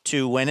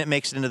to when it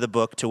makes it into the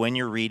book to when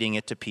you're reading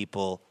it to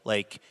people?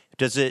 Like,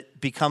 does it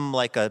become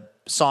like a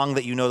song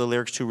that you know the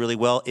lyrics to really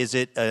well? Is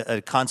it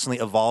a constantly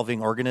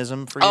evolving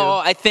organism for you? Oh,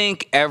 I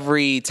think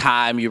every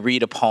time you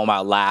read a poem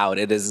out loud,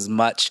 it is as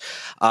much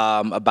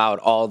about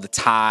all the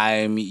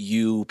time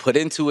you put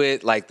into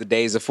it, like the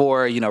days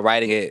before,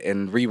 writing it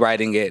and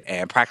rewriting it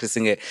and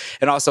practicing it,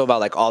 and also about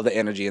like all the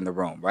energy in the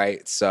room,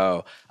 right?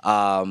 So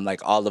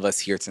like all of us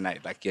here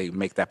tonight, like you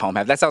make that poem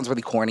happen. That sounds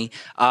really corny,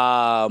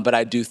 but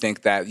I do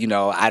think that,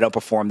 I don't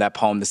perform that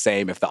poem the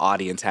same if the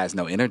audience has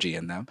no energy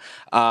in them.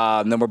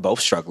 Then we're both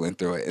struggling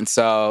through it. And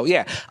so,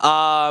 yeah.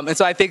 And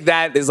so I think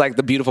that is like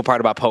the beautiful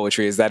part about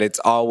poetry is that it's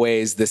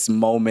always this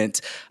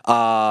moment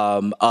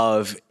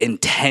of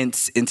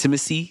intense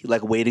intimacy,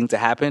 like waiting to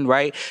happen,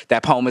 right?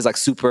 That poem is like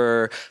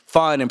super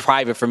fun and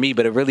private for me,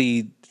 but it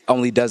really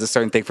only does a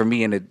certain thing for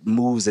me, and it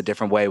moves a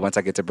different way once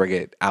I get to bring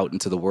it out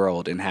into the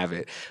world and have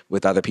it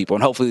with other people.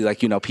 And hopefully, like,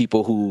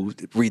 people who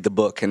read the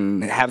book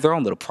can have their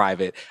own little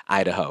private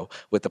Idaho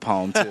with the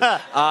poem, too.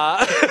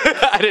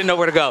 I didn't know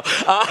where to go.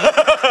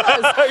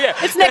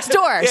 It's next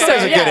door. So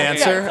there's a good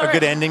answer, a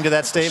good ending to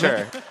that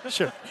statement.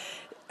 Sure.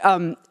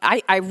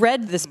 I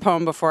read this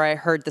poem before I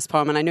heard this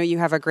poem, and I know you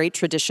have a great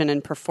tradition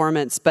in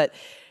performance, but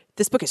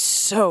this book is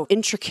so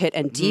intricate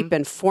and deep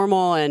and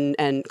formal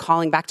and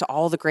calling back to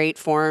all the great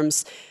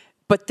forms.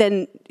 But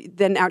then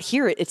out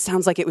here, it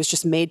sounds like it was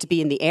just made to be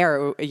in the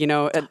air,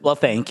 Well,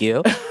 thank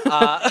you.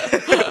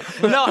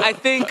 No, I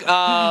think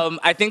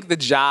the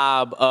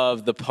job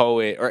of the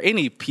poet or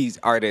any piece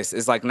artist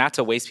is like not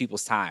to waste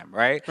people's time,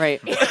 right?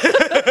 Right. No,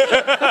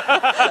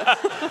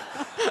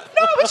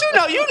 but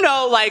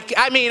like,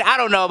 I mean, I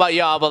don't know about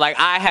y'all, but like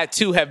I had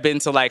to have been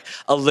to like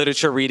a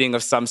literature reading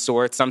of some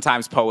sort,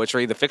 sometimes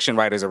poetry. The fiction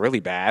writers are really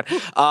bad.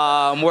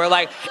 Where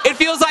like, it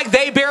feels like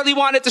they barely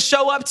wanted to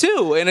show up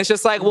too. And it's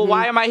just like, well,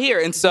 why am I here?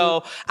 And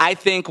so I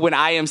think when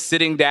I am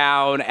sitting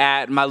down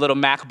at my little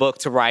MacBook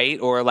to write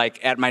or like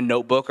at my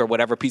notebook or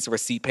whatever piece of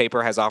receipt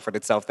paper has offered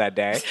itself that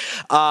day,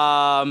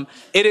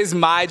 it is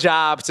my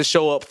job to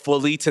show up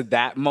fully to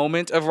that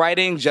moment of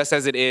writing just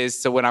as it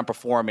is to when I'm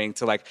performing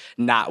to like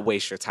not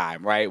waste your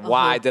time, right?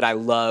 Why did I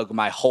lug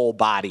my whole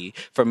body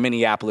from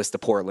Minneapolis to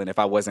Portland if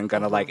I wasn't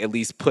gonna like at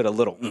least put a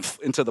little oomph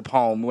into the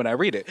poem when I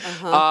read it?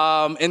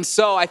 And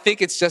so I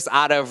think it's just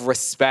out of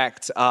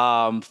respect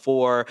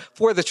for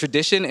the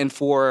tradition and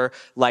for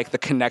like the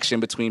connection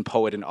between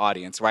poet and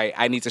audience, right?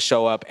 I need to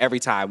show up every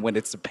time when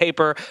it's a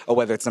paper or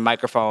whether it's a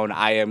microphone.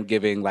 I am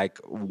giving like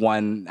I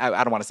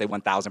don't want to say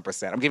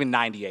 1,000%. I'm giving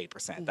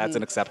 98%. That's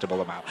an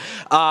acceptable amount.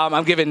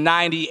 I'm giving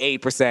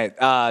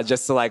 98%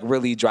 just to like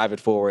really drive it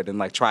forward and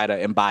like try to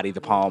embody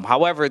the poem,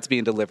 however it's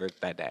being delivered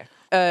that day.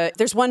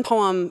 There's one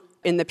poem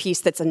in the piece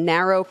that's a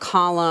narrow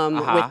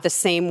column with the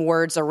same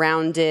words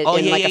around it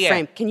in a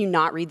frame. Can you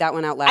not read that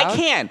one out loud? I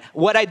can.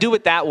 What I do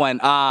with that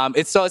one,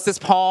 it's this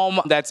poem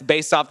that's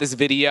based off this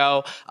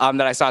video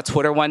that I saw on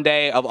Twitter one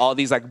day of all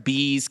these like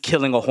bees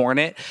killing a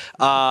hornet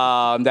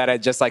that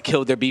had just like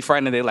killed their bee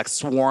friend, and they like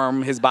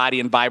swarm his body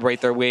and vibrate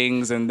their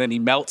wings, and then he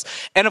melts.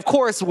 And of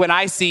course, when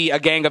I see a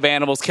gang of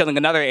animals killing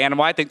another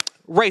animal, I think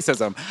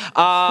racism.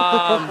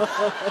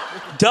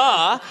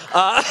 Duh.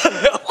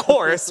 Of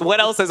course. What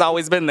else has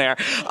always been there?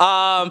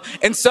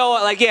 And so,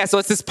 so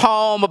it's this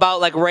poem about,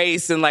 like,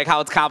 race and, like,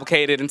 how it's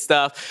complicated and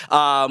stuff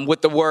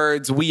with the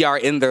words, we are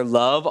in their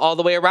love all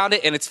the way around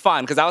it. And it's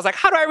fun because I was like,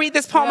 how do I read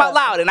this poem out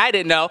loud? And I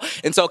didn't know.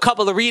 And so a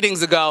couple of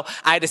readings ago,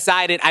 I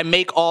decided I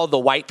make all the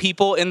white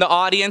people in the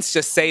audience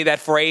just say that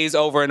phrase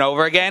over and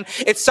over again.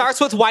 It starts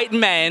with white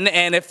men,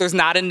 and if there's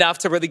not enough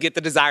to really get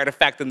the desired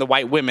effect, then the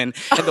white women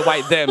and the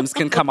white thems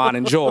can come on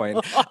and join.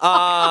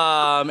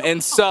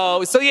 And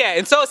so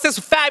it's this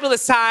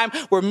fabulous time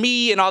where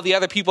me and all the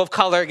other people of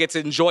color get to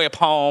enjoy a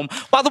poem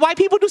while the white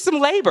people do some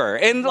labor.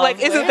 And like,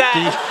 isn't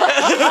that?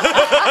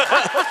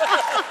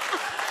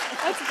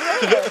 That's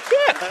brilliant.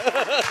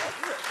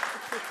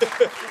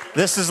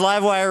 This is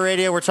Livewire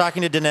Radio. We're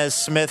talking to Danez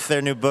Smith.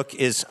 Their new book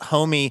is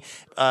Homie.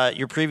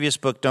 Your previous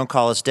book, Don't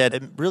Call Us Dead,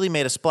 it really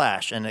made a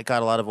splash, and it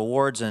got a lot of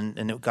awards, and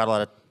it got a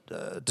lot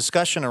of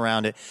discussion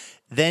around it.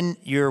 Then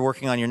you're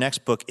working on your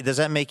next book. Does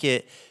that make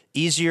it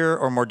easier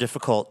or more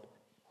difficult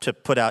to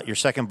put out your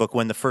second book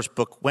when the first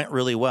book went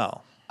really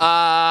well?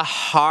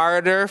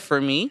 Harder for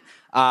me.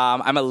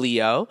 I'm a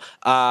Leo,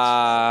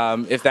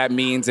 if that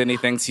means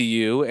anything to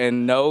you,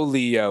 and no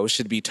Leo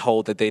should be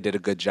told that they did a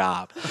good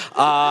job.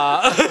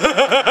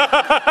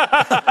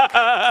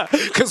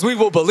 because we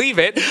will believe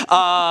it.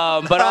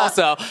 But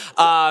also,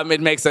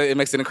 it makes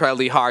it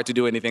incredibly hard to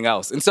do anything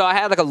else. And so I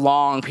had like a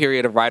long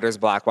period of writer's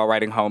block while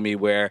writing Homie,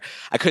 where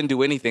I couldn't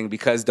do anything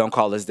because Don't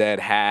Call Us Dead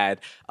had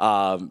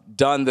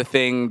done the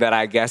thing that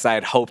I guess I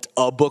had hoped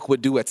a book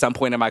would do at some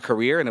point in my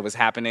career, and it was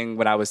happening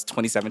when I was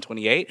 27,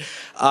 28.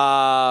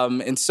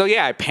 And so,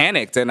 yeah, I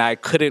panicked, and I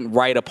couldn't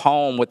write a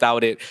poem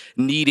without it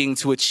needing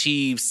to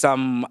achieve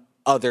some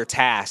other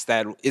task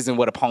that isn't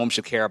what a poem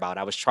should care about.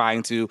 I was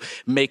trying to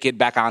make it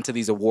back onto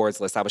these awards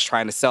lists. I was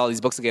trying to sell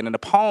these books again. And a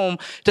poem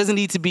doesn't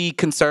need to be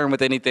concerned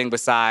with anything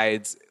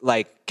besides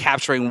like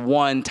capturing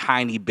one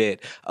tiny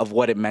bit of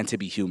what it meant to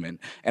be human.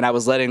 And I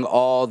was letting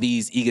all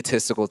these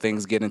egotistical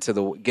things get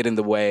in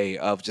the way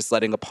of just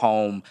letting a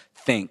poem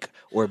think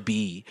or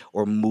be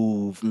or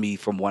move me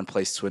from one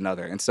place to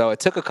another. And so it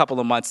took a couple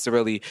of months to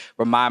really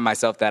remind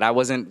myself that I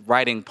wasn't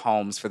writing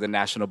poems for the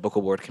National Book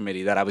Award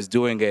Committee, that I was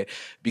doing it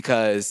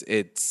because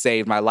it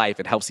saved my life.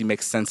 It helps me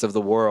make sense of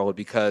the world,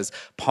 because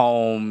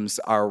poems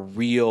are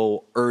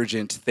real,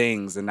 urgent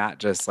things and not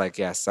just like,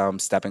 some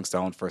stepping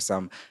stone for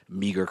some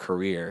meager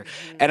career.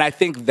 Mm-hmm. And I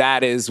think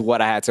that is what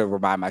I had to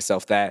remind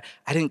myself, that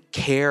I didn't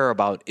care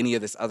about any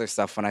of this other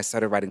stuff when I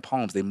started writing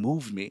poems. They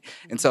moved me.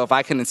 And so if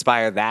I can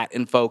inspire that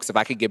in folks, if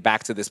I could get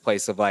back to this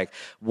place of like,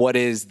 what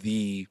is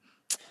the,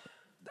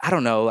 I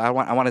don't know, I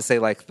want to say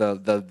like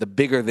the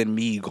bigger than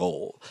me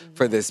goal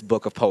for this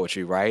book of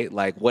poetry, right?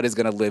 Like, what is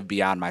going to live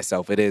beyond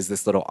myself? It is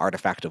this little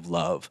artifact of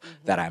love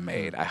that I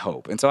made, I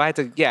hope. And so I had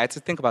to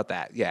think about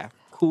that. Yeah.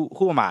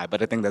 Who am I?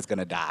 But I think that's going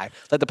to die.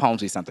 Let the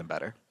poems be something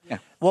better. Yeah.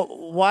 Well,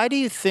 why do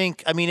you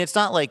think, I mean, it's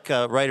not like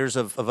writers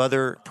of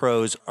other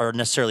prose are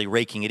necessarily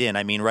raking it in.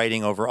 I mean,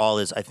 writing overall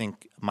is, I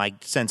think, my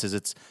sense is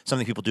it's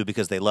something people do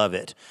because they love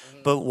it.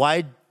 Mm-hmm. But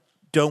why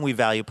don't we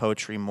value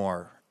poetry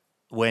more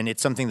when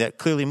it's something that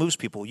clearly moves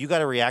people? You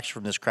got a reaction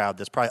from this crowd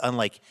that's probably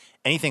unlike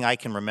anything I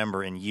can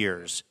remember in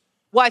years.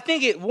 Well,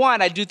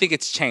 I do think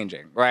it's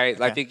changing, right?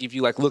 Okay. I think if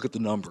you look at the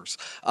numbers,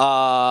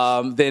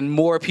 then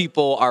more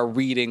people are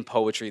reading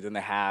poetry than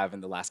they have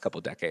in the last couple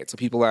of decades. So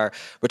people are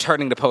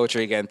returning to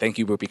poetry again. Thank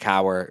you, Rupi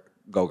Kaur.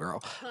 Go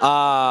girl.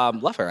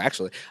 Love her,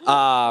 actually,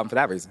 for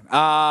that reason.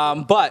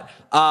 But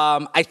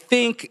I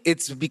think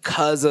it's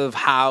because of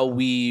how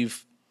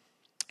we've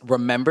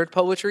remembered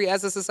poetry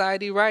as a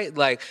society, right?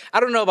 Like, I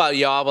don't know about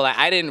y'all, but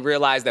I didn't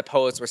realize that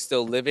poets were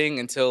still living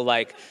until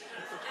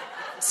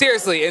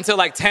seriously, until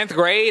 10th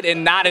grade,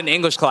 and not in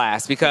English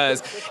class,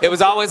 because it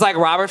was always like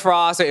Robert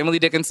Frost or Emily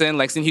Dickinson,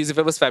 Langston Hughes if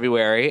it was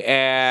February,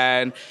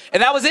 and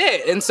that was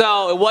it. And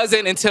so it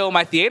wasn't until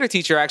my theater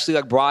teacher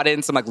actually brought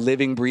in some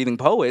living, breathing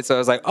poets. So I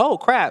was like, oh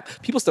crap,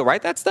 people still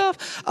write that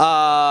stuff?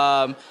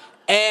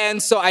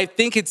 And so I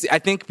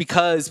think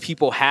because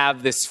people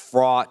have this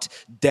fraught,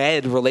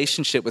 dead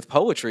relationship with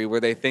poetry,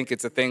 where they think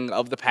it's a thing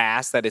of the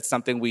past, that it's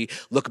something we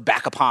look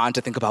back upon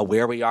to think about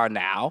where we are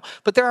now.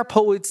 But there are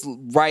poets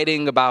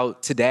writing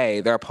about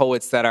today. There are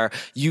poets that are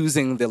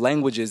using the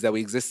languages that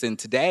we exist in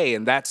today,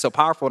 and that's so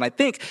powerful. And I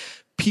think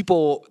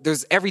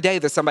every day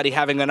there's somebody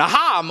having an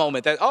aha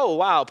moment that, oh,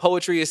 wow,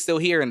 poetry is still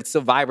here and it's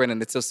still vibrant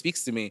and it still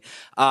speaks to me.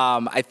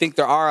 I think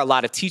there are a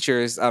lot of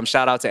teachers,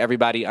 shout out to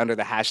everybody under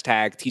the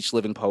hashtag Teach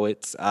Living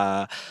Poets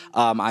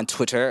on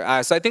Twitter.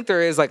 So I think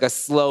there is a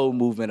slow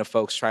movement of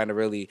folks trying to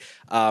really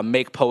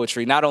make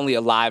poetry not only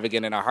alive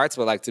again in our hearts,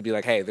 but to be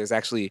hey, there's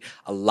actually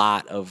a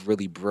lot of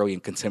really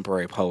brilliant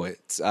contemporary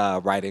poets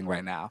writing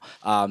right now.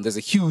 There's a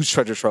huge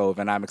treasure trove,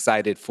 and I'm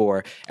excited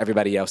for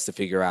everybody else to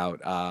figure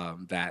out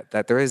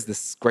that there is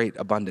this great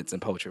abundance in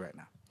poetry right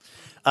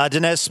now.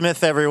 Danez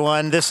Smith,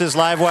 everyone. This is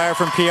Livewire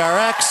from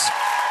PRX.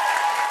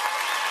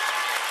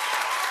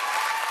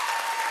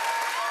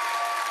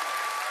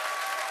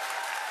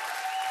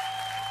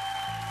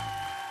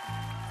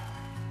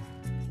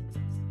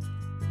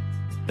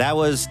 That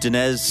was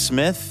Danez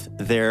Smith.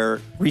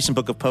 Their recent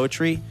book of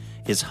poetry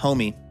is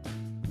Homie.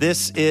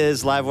 This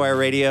is Livewire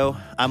Radio.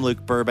 I'm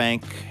Luke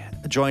Burbank,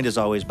 joined as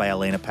always by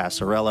Elena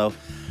Passarello.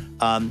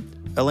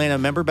 Elena,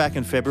 remember back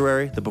in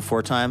February, the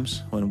before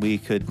times, when we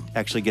could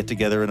actually get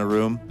together in a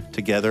room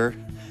together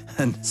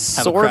and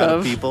have a crowd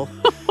of people?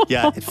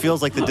 Yeah, it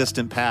feels like the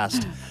distant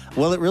past.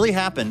 Well, it really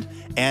happened,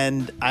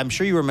 and I'm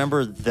sure you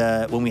remember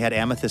when we had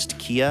Amethyst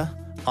Kia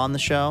on the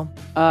show.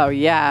 Oh,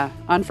 yeah.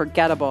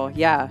 Unforgettable.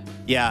 Yeah.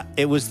 Yeah,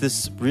 it was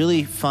this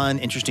really fun,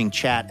 interesting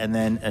chat, and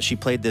then she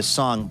played this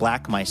song,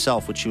 Black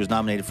Myself, which she was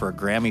nominated for a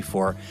Grammy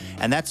for,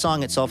 and that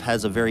song itself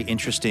has a very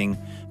interesting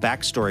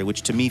backstory,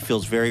 which to me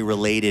feels very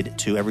related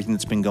to everything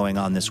that's been going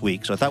on this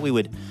week. So I thought we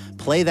would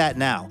play that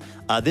now.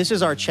 This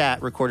is our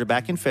chat recorded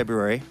back in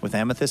February with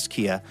Amethyst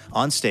Kia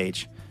on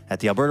stage at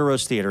the Alberta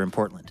Rose Theatre in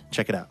Portland.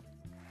 Check it out.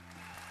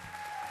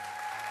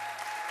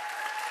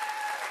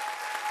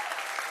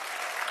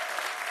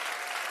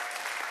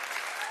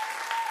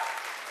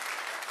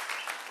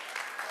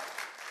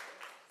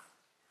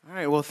 All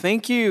right, well,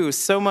 thank you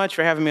so much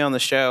for having me on the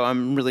show.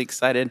 I'm really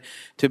excited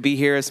to be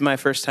here. It's my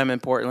first time in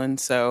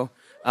Portland, so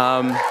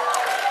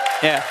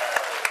yeah.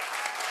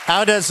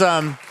 How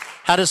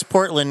does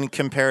Portland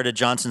compare to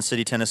Johnson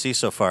City, Tennessee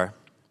so far?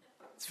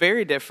 It's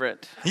very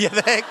different. You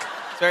think?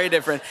 It's very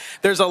different.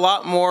 There's a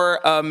lot more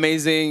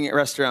amazing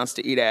restaurants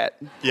to eat at.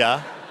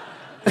 Yeah.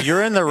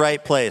 You're in the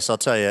right place, I'll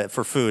tell you,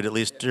 for food, at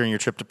least during your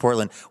trip to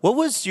Portland. What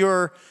was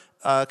your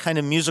kind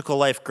of musical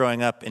life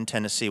growing up in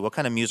Tennessee? What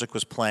kind of music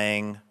was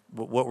playing?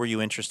 What were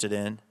you interested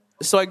in?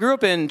 So I grew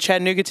up in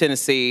Chattanooga,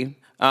 Tennessee.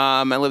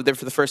 I lived there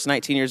for the first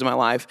 19 years of my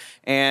life.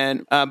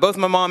 And both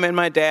my mom and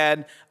my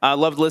dad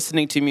loved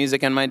listening to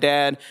music. And my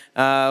dad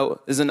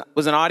was an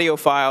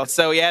audiophile.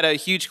 So he had a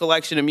huge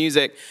collection of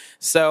music.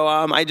 So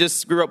I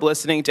just grew up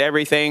listening to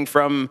everything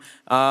from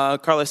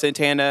Carlos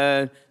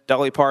Santana,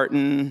 Dolly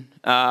Parton,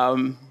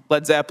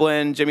 Led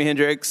Zeppelin, Jimi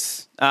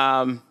Hendrix.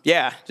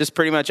 Just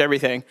pretty much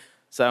everything.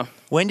 So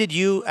when did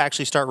you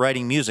actually start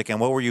writing music, and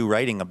what were you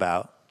writing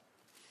about?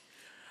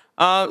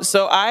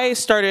 So I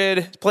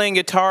started playing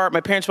guitar. My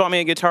parents bought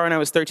me a guitar when I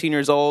was 13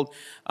 years old.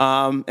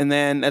 And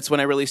then that's when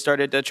I really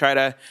started to try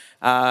to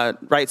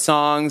write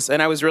songs.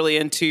 And I was really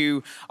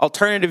into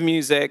alternative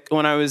music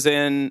when I was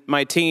in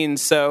my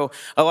teens. So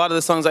a lot of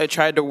the songs I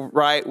tried to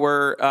write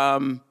were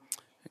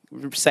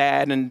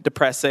sad and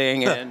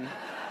depressing and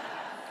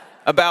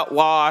about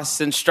loss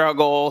and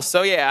struggle.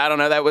 So yeah, I don't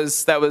know. That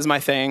was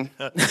my thing.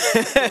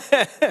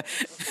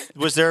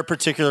 Was there a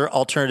particular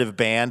alternative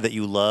band that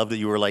you loved that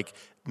you were like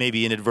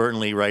maybe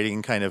inadvertently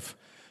writing kind of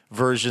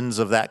versions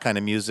of that kind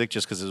of music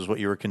just because it was what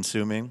you were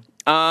consuming?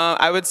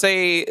 I would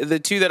say the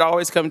two that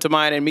always come to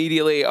mind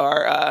immediately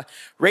are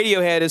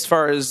Radiohead as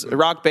far as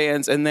rock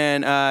bands, and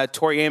then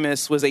Tori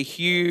Amos was a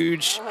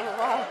huge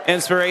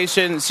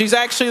inspiration. She's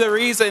actually the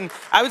reason,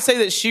 I would say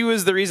that she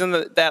was the reason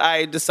that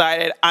I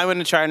decided I'm going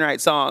to try and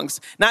write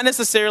songs. Not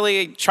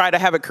necessarily try to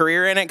have a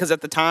career in it, because at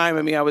the time,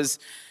 I was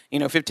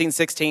 15,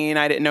 16,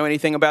 I didn't know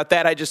anything about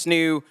that. I just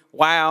knew,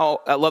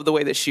 wow, I love the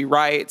way that she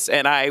writes,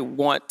 and I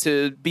want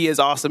to be as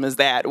awesome as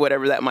that,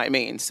 whatever that might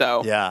mean.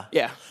 So,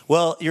 yeah.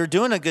 Well, you're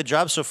doing a good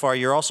job so far.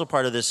 You're also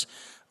part of this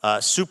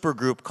super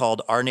group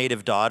called Our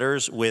Native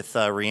Daughters with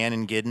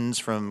Rhiannon Giddens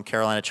from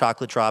Carolina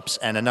Chocolate Drops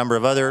and a number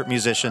of other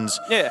musicians.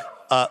 Yeah.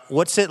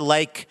 What's it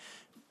like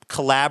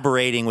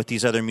collaborating with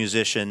these other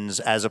musicians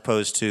as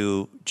opposed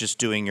to just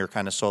doing your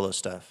kind of solo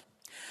stuff?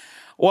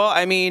 Well,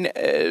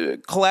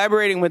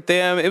 collaborating with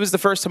them, it was the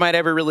first time I'd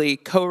ever really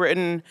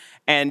co-written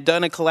and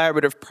done a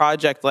collaborative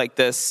project like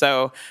this.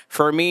 So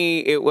for me,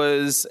 it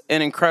was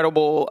an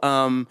incredible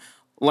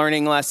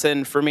learning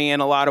lesson for me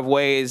in a lot of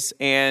ways.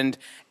 And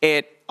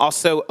it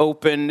also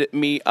opened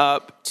me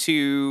up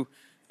to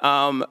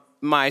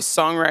my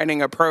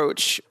songwriting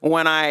approach.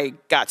 When I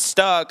got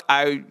stuck,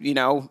 I,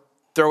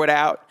 throw it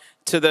out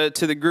to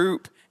the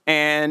group.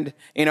 And,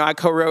 I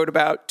co-wrote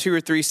about 2 or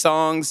 3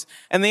 songs.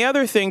 And the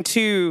other thing,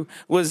 too,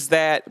 was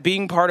that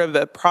being part of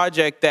a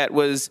project that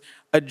was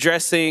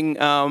addressing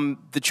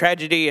the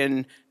tragedy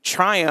and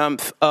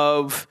triumph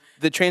of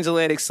the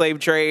transatlantic slave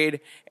trade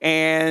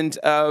and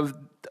of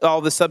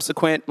all the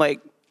subsequent,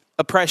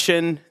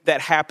 oppression that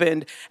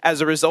happened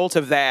as a result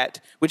of that,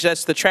 which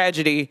that's the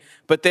tragedy,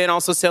 but then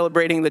also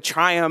celebrating the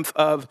triumph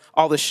of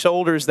all the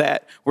shoulders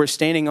that we're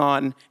standing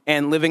on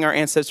and living our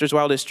ancestors'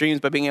 wildest dreams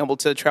by being able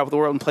to travel the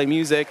world and play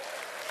music.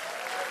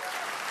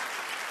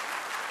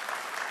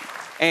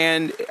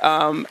 And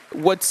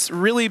what's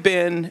really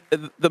been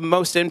the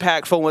most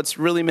impactful, what's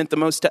really meant the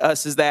most to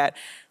us is that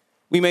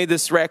we made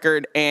this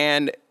record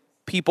and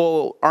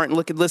people aren't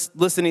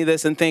listening to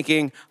this and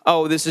thinking,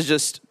 oh, this is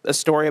just a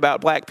story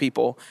about black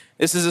people.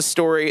 This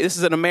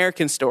is an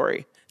American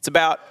story. It's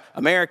about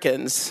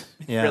Americans,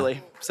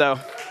 really. So.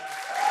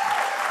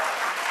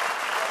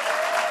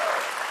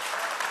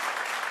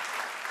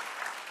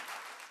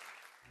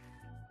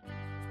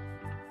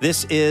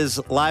 This is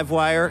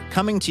Livewire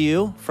coming to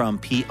you from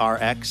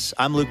PRX.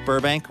 I'm Luke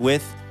Burbank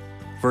with,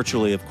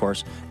 virtually of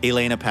course,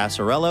 Elena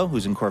Passarello,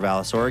 who's in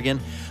Corvallis, Oregon.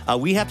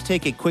 We have to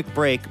take a quick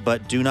break,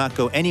 but do not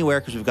go anywhere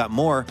because we've got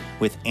more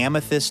with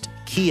Amethyst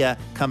Kia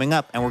coming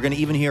up, and we're going to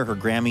even hear her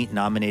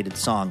Grammy-nominated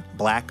song,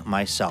 Black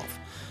Myself.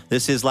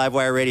 This is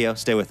Livewire Radio.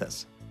 Stay with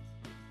us.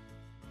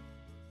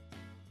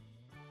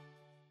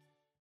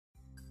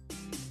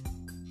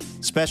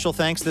 Special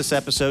thanks this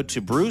episode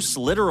to Bruce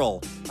Littoral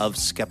of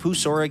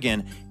Scappoose,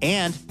 Oregon,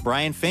 and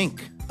Brian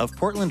Fink of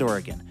Portland,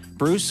 Oregon.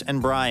 Bruce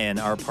and Brian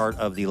are part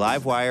of the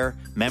Livewire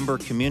member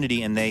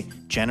community, and they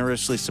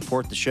generously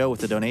support the show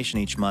with a donation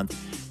each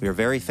month. We are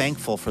very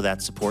thankful for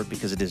that support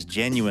because it is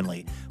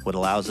genuinely what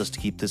allows us to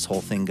keep this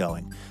whole thing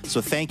going.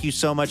 So thank you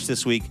so much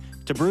this week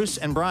to Bruce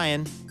and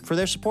Brian for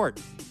their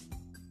support.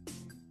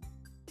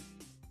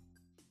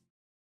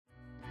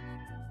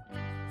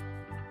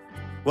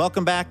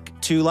 Welcome back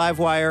to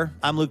Livewire.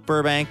 I'm Luke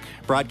Burbank,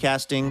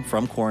 broadcasting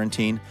from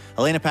quarantine.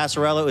 Elena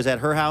Passarello is at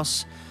her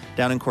house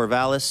down in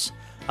Corvallis.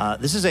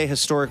 This is a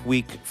historic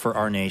week for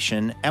our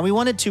nation, and we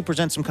wanted to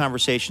present some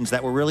conversations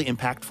that were really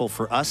impactful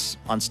for us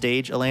on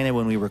stage, Elena,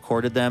 when we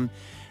recorded them,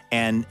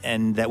 and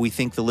that we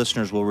think the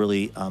listeners will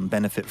really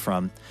benefit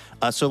from.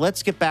 So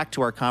let's get back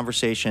to our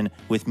conversation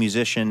with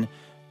musician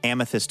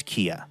Amethyst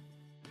Kia.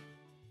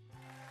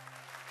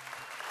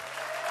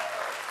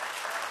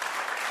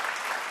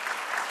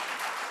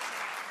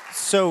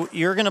 So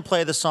you're going to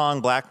play the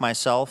song Black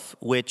Myself,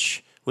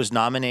 which was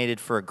nominated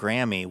for a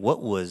Grammy.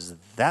 What was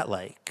that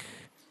like?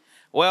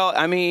 Well,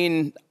 I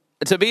mean,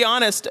 to be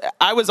honest,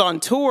 I was on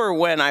tour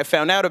when I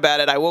found out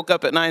about it. I woke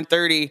up at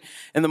 9:30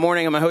 in the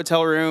morning in my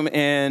hotel room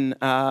in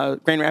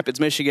Grand Rapids,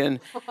 Michigan,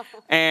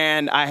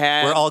 and I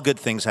had... Where all good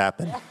things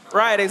happen.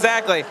 Right,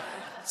 exactly.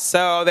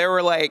 So there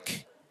were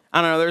like,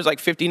 I don't know, there was like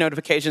 50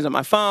 notifications on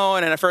my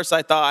phone, and at first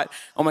I thought,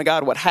 oh my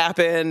God, what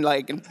happened?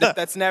 Like,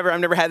 I've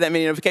never had that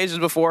many notifications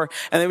before,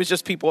 and it was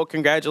just people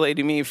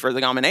congratulating me for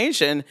the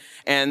nomination.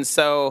 And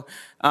so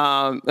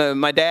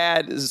my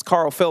dad is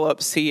Carl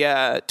Phillips. He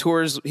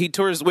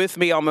tours with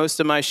me on most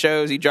of my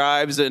shows. He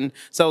drives and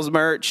sells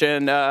merch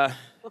and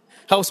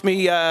helps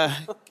me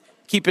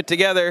keep it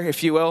together,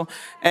 if you will.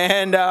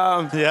 And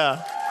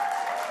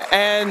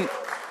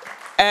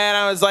And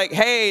I was like,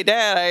 hey,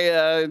 Dad,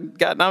 I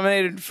got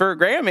nominated for a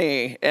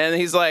Grammy. And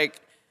he's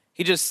like,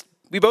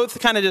 we both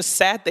kind of just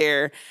sat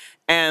there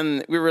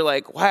and we were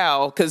like,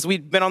 wow, because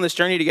we'd been on this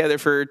journey together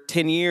for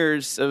 10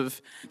 years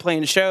of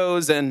playing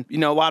shows and,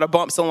 a lot of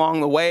bumps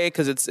along the way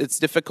because it's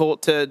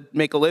difficult to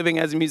make a living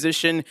as a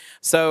musician.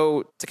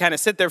 So to kind of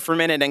sit there for a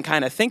minute and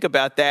kind of think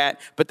about that.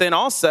 But then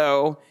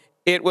also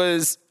it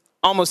was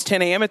almost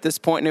 10 a.m. at this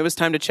point and it was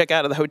time to check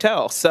out of the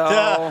hotel.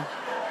 So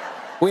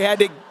we had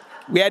to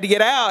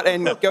get out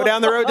and go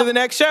down the road to the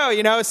next show,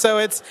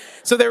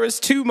 So there was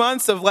 2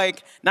 months of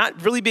like not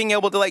really being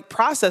able to like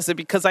process it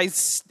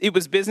because it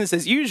was business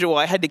as usual.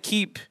 I had to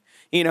keep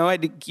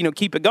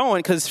keep it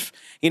going because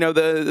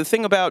the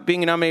thing about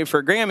being nominated for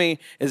a Grammy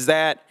is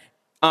that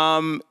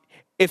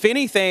if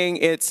anything,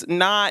 it's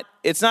not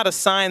a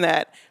sign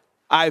that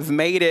I've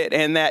made it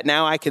and that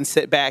now I can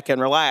sit back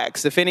and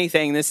relax. If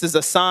anything, this is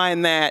a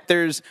sign that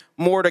there's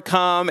more to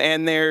come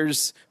and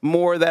there's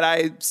more that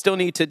I still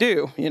need to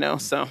do,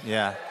 so.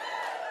 Yeah.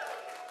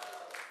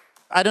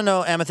 I don't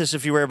know, Amethyst,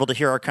 if you were able to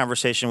hear our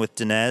conversation with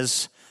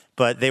Dinez,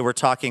 but they were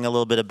talking a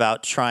little bit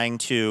about trying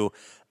to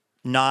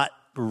not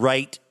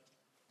write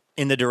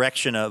in the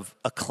direction of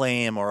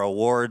acclaim or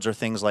awards or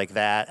things like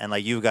that. And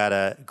like you've got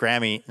a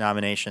Grammy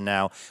nomination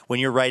now. When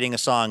you're writing a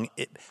song,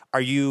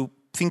 are you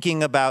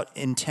thinking about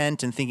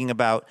intent and thinking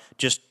about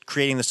just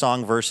creating the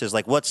song versus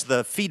like what's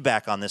the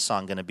feedback on this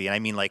song going to be? And I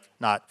mean like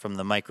not from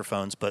the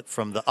microphones, but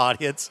from the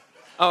audience.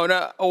 Oh,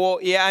 no. Well,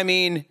 yeah, I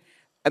mean,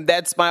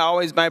 that's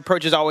my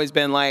approach has always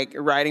been like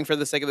writing for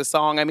the sake of the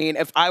song. I mean,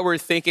 if I were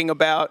thinking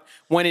about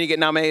wanting to get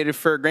nominated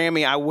for a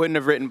Grammy, I wouldn't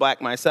have written Black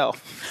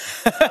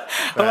myself.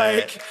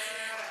 Right.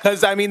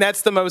 Because, I mean,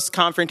 that's the most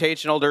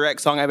confrontational,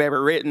 direct song I've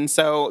ever written.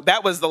 So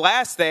that was the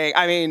last thing.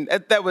 I mean,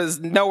 that was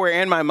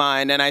nowhere in my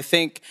mind. And I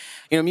think,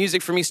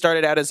 music for me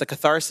started out as a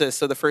catharsis.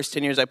 So the first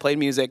 10 years I played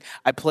music,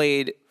 I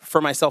played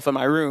for myself in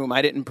my room.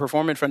 I didn't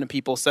perform in front of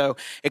people. So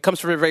it comes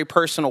from a very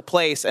personal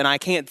place. And I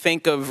can't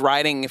think of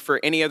writing for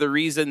any other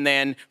reason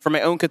than for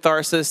my own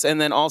catharsis and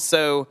then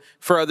also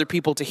for other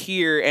people to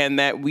hear and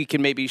that we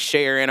can maybe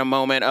share in a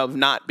moment of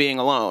not being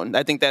alone.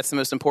 I think that's the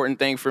most important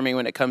thing for me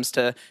when it comes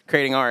to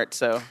creating art.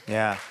 So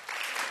yeah.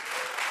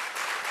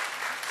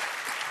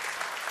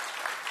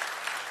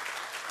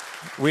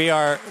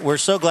 We're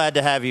so glad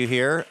to have you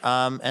here,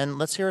 and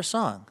let's hear a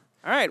song.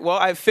 All right. Well,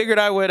 I figured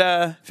I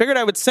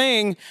would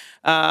sing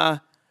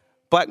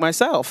Black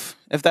myself,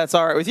 if that's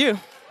all right with you.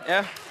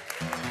 Yeah.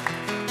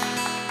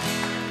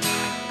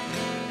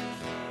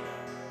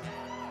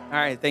 All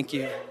right. Thank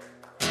you.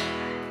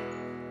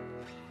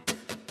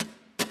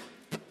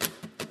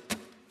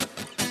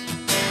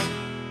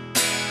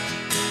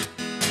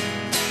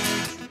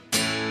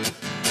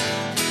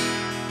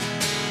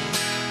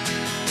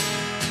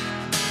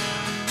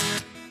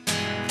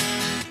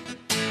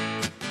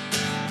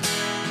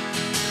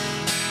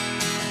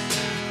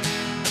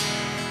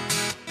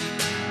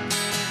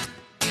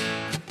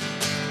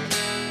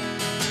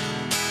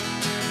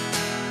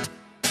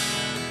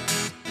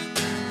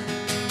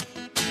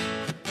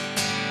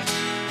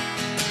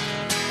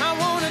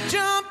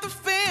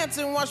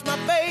 And wash my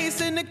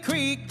face in the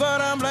creek, but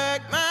I'm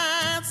black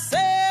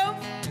myself.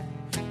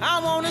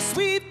 I want to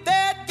sweep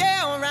that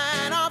gal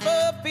right off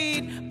her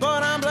feet,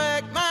 but I'm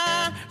black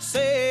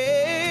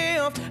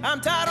myself.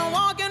 I'm tired of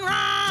walking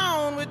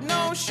around with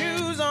no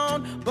shoes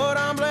on, but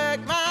I'm black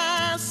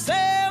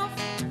myself.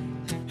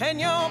 And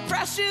your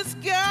precious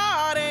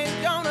God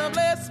ain't gonna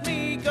bless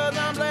me, cause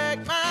I'm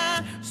black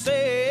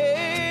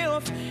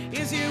myself.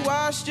 Is you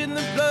washed in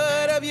the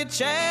blood of your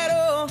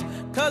chattel,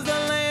 cause the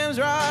lambs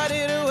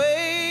rotted away.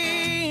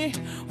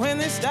 When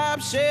they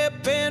stop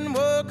shipping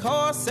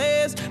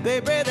workhorses, they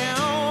break their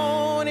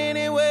own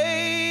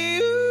anyway.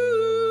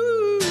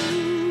 Ooh.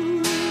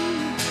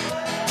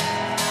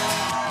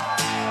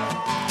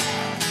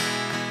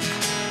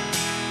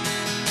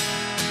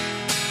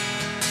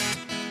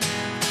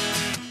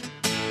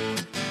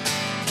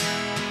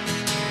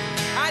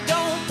 I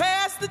don't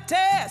pass the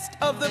test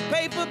of the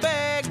paper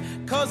bag,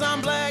 cause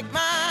I'm black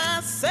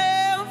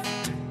myself.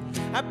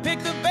 I pick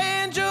the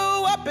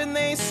banjo up and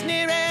they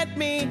sneer at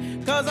me,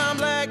 cause I'm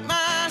black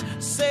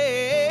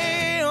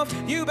myself.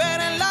 You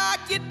better lock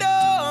your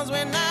doors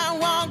when I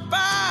walk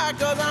by,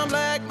 cause I'm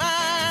black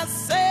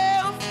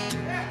myself.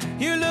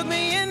 You look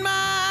me in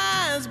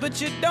my eyes, but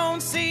you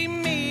don't see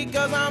me,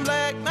 'cause I'm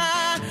black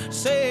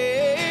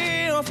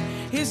myself.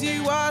 Is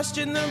you washed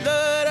in the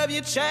blood of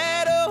your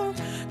shadow,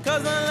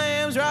 'cause the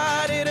lambs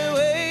rotted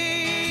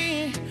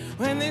away.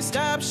 When they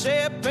stop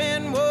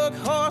shipping work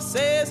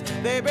horses,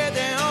 they bred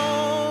their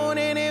own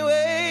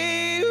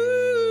anyway.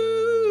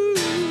 Ooh.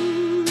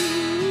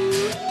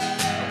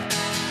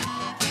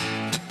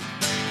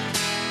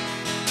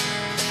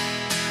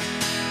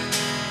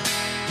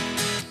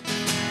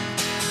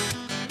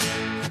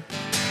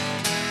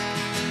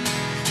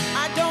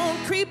 I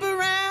don't creep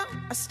around,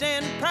 I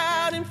stand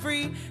proud and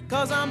free,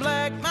 'cause I'm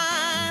black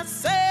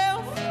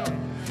myself.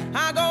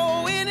 I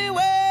go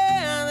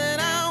anywhere that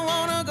I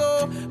wanna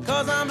go,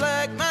 'cause I'm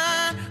black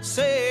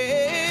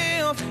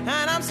myself.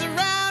 And I'm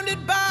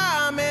surrounded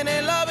by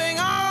many loving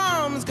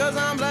arms, 'cause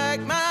I'm black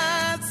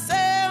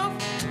myself.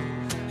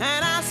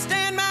 And I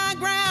stand my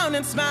ground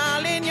and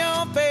smile in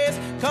your face,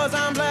 'cause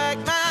I'm black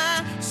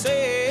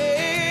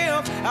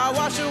myself. I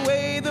wash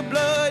away the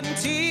blood and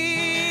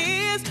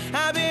tears.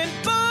 I've been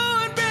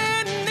born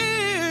brand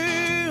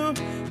new.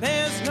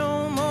 There's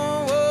no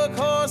more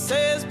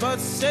workhorses, but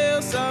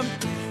still some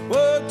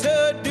work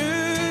to do,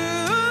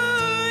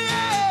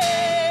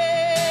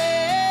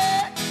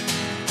 yeah.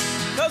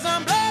 'Cause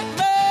I'm black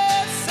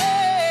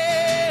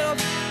myself.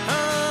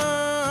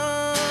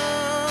 Oh,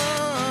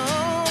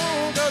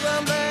 'cause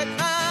I'm black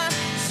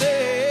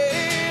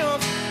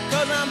myself.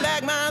 'Cause I'm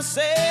black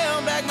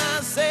myself, black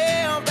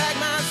myself, black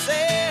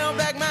myself,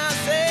 black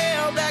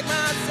myself, black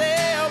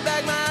myself,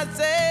 black myself.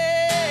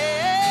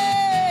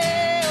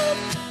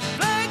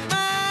 Black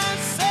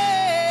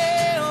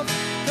myself.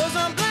 'Cause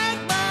I'm black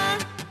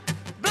myself.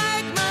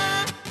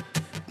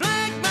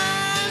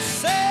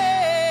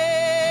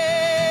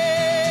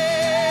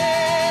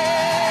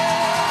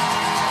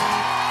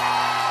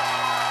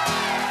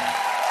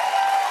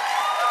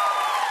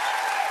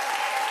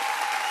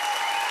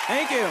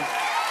 Thank you.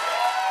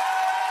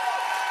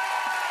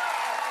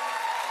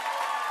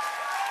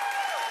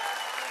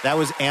 That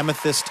was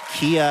Amethyst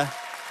Kia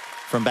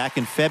from back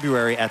in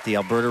February at the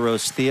Alberta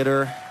Rose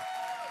Theater.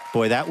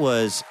 Boy, that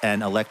was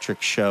an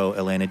electric show,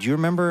 Elena. Do you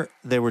remember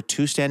there were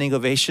 2 standing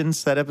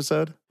ovations that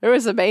episode? It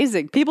was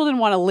amazing. People didn't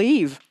want to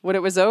leave when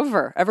it was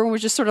over. Everyone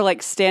was just sort of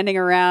like standing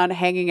around,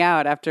 hanging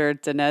out after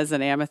Danez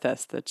and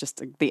Amethyst. That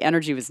just the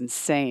energy was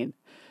insane.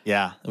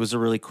 Yeah, it was a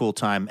really cool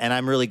time. And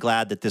I'm really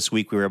glad that this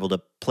week we were able to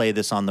play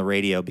this on the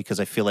radio, because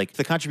I feel like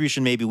the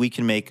contribution maybe we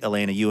can make,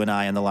 Elena, you and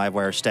I and the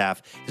Livewire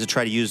staff, is to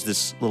try to use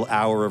this little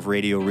hour of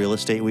radio real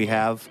estate we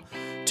have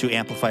to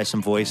amplify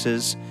some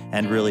voices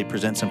and really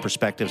present some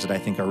perspectives that I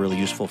think are really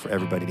useful for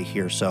everybody to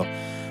hear. So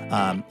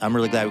I'm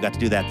really glad we got to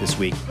do that this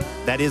week.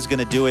 That is going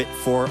to do it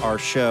for our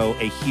show.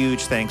 A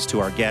huge thanks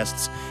to our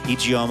guests,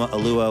 Ijeoma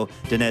Oluo,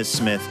 Danez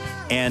Smith,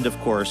 and of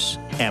course,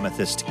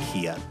 Amethyst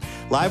Kia.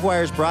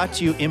 Livewire is brought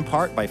to you in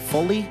part by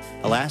Foley,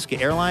 Alaska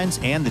Airlines,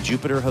 and the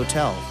Jupiter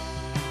Hotel.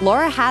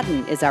 Laura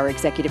Haddon is our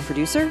executive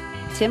producer.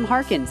 Tim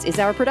Harkins is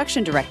our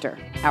production director.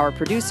 Our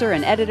producer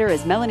and editor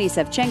is Melanie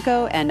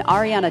Sevchenko, and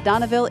Ariana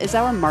Donneville is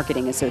our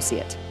marketing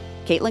associate.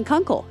 Caitlin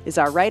Kunkel is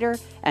our writer,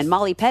 and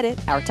Molly Pettit,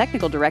 our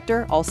technical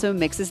director, also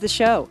mixes the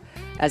show.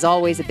 As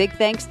always, a big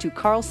thanks to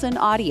Carlson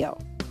Audio.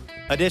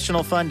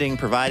 Additional funding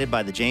provided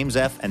by the James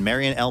F. and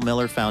Marion L.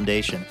 Miller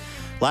Foundation.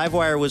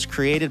 Livewire was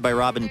created by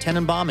Robin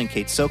Tenenbaum and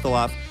Kate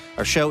Sokoloff.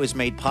 Our show is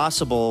made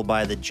possible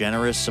by the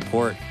generous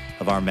support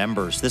of our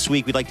members. This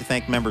week, we'd like to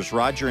thank members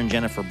Roger and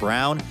Jennifer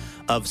Brown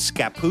of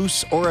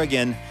Scappoose,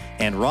 Oregon,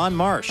 and Ron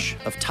Marsh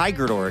of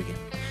Tigard, Oregon.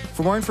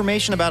 For more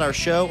information about our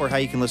show or how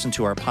you can listen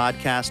to our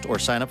podcast or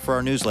sign up for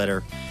our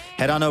newsletter,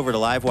 head on over to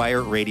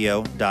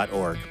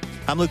livewireradio.org.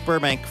 I'm Luke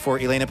Burbank for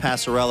Elena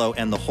Passarello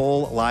and the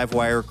whole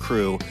Livewire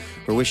crew.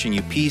 We're wishing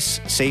you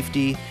peace,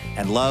 safety,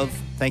 and love.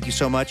 Thank you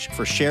so much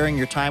for sharing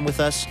your time with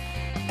us,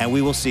 and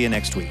we will see you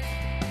next week.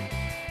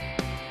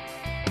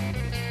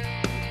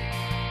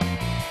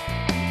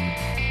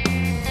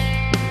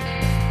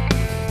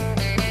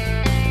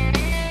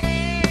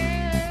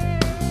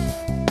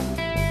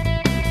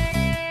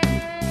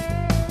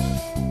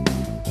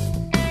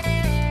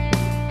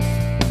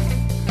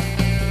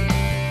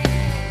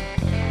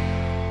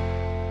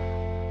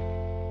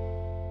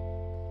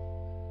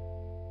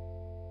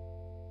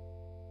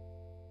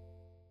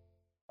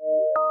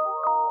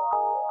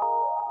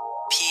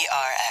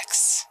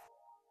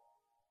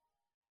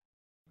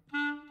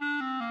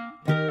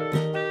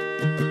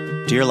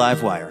 Dear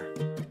Livewire,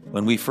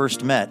 when we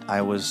first met,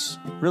 I was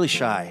really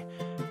shy.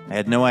 I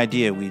had no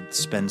idea we'd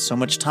spend so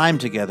much time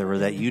together, or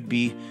that you'd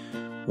be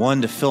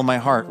one to fill my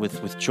heart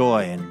with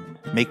joy and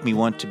make me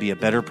want to be a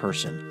better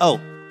person.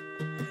 Oh,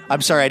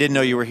 I'm sorry, I didn't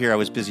know you were here. I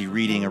was busy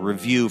reading a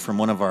review from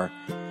one of our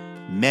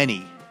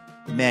many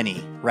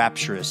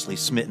rapturously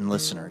smitten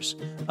listeners.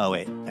 Oh,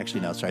 wait,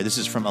 actually, no, sorry. This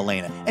is from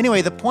Elena.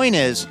 Anyway, the point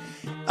is,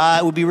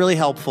 it would be really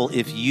helpful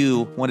if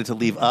you wanted to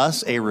leave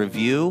us a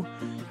review.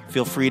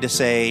 Feel free to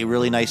say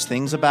really nice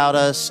things about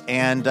us,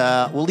 and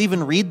we'll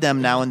even read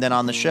them now and then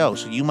on the show.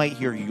 So you might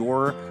hear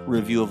your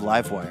review of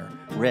Livewire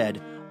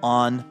read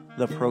on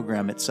the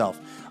program itself.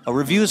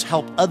 Reviews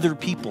help other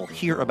people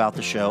hear about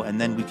the show,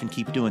 and then we can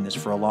keep doing this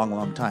for a long,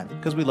 long time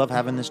because we love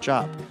having this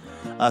job.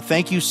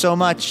 Thank you so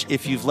much.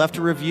 If you've left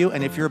a review,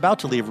 and if you're about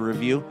to leave a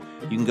review,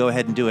 you can go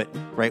ahead and do it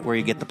right where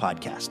you get the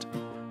podcast.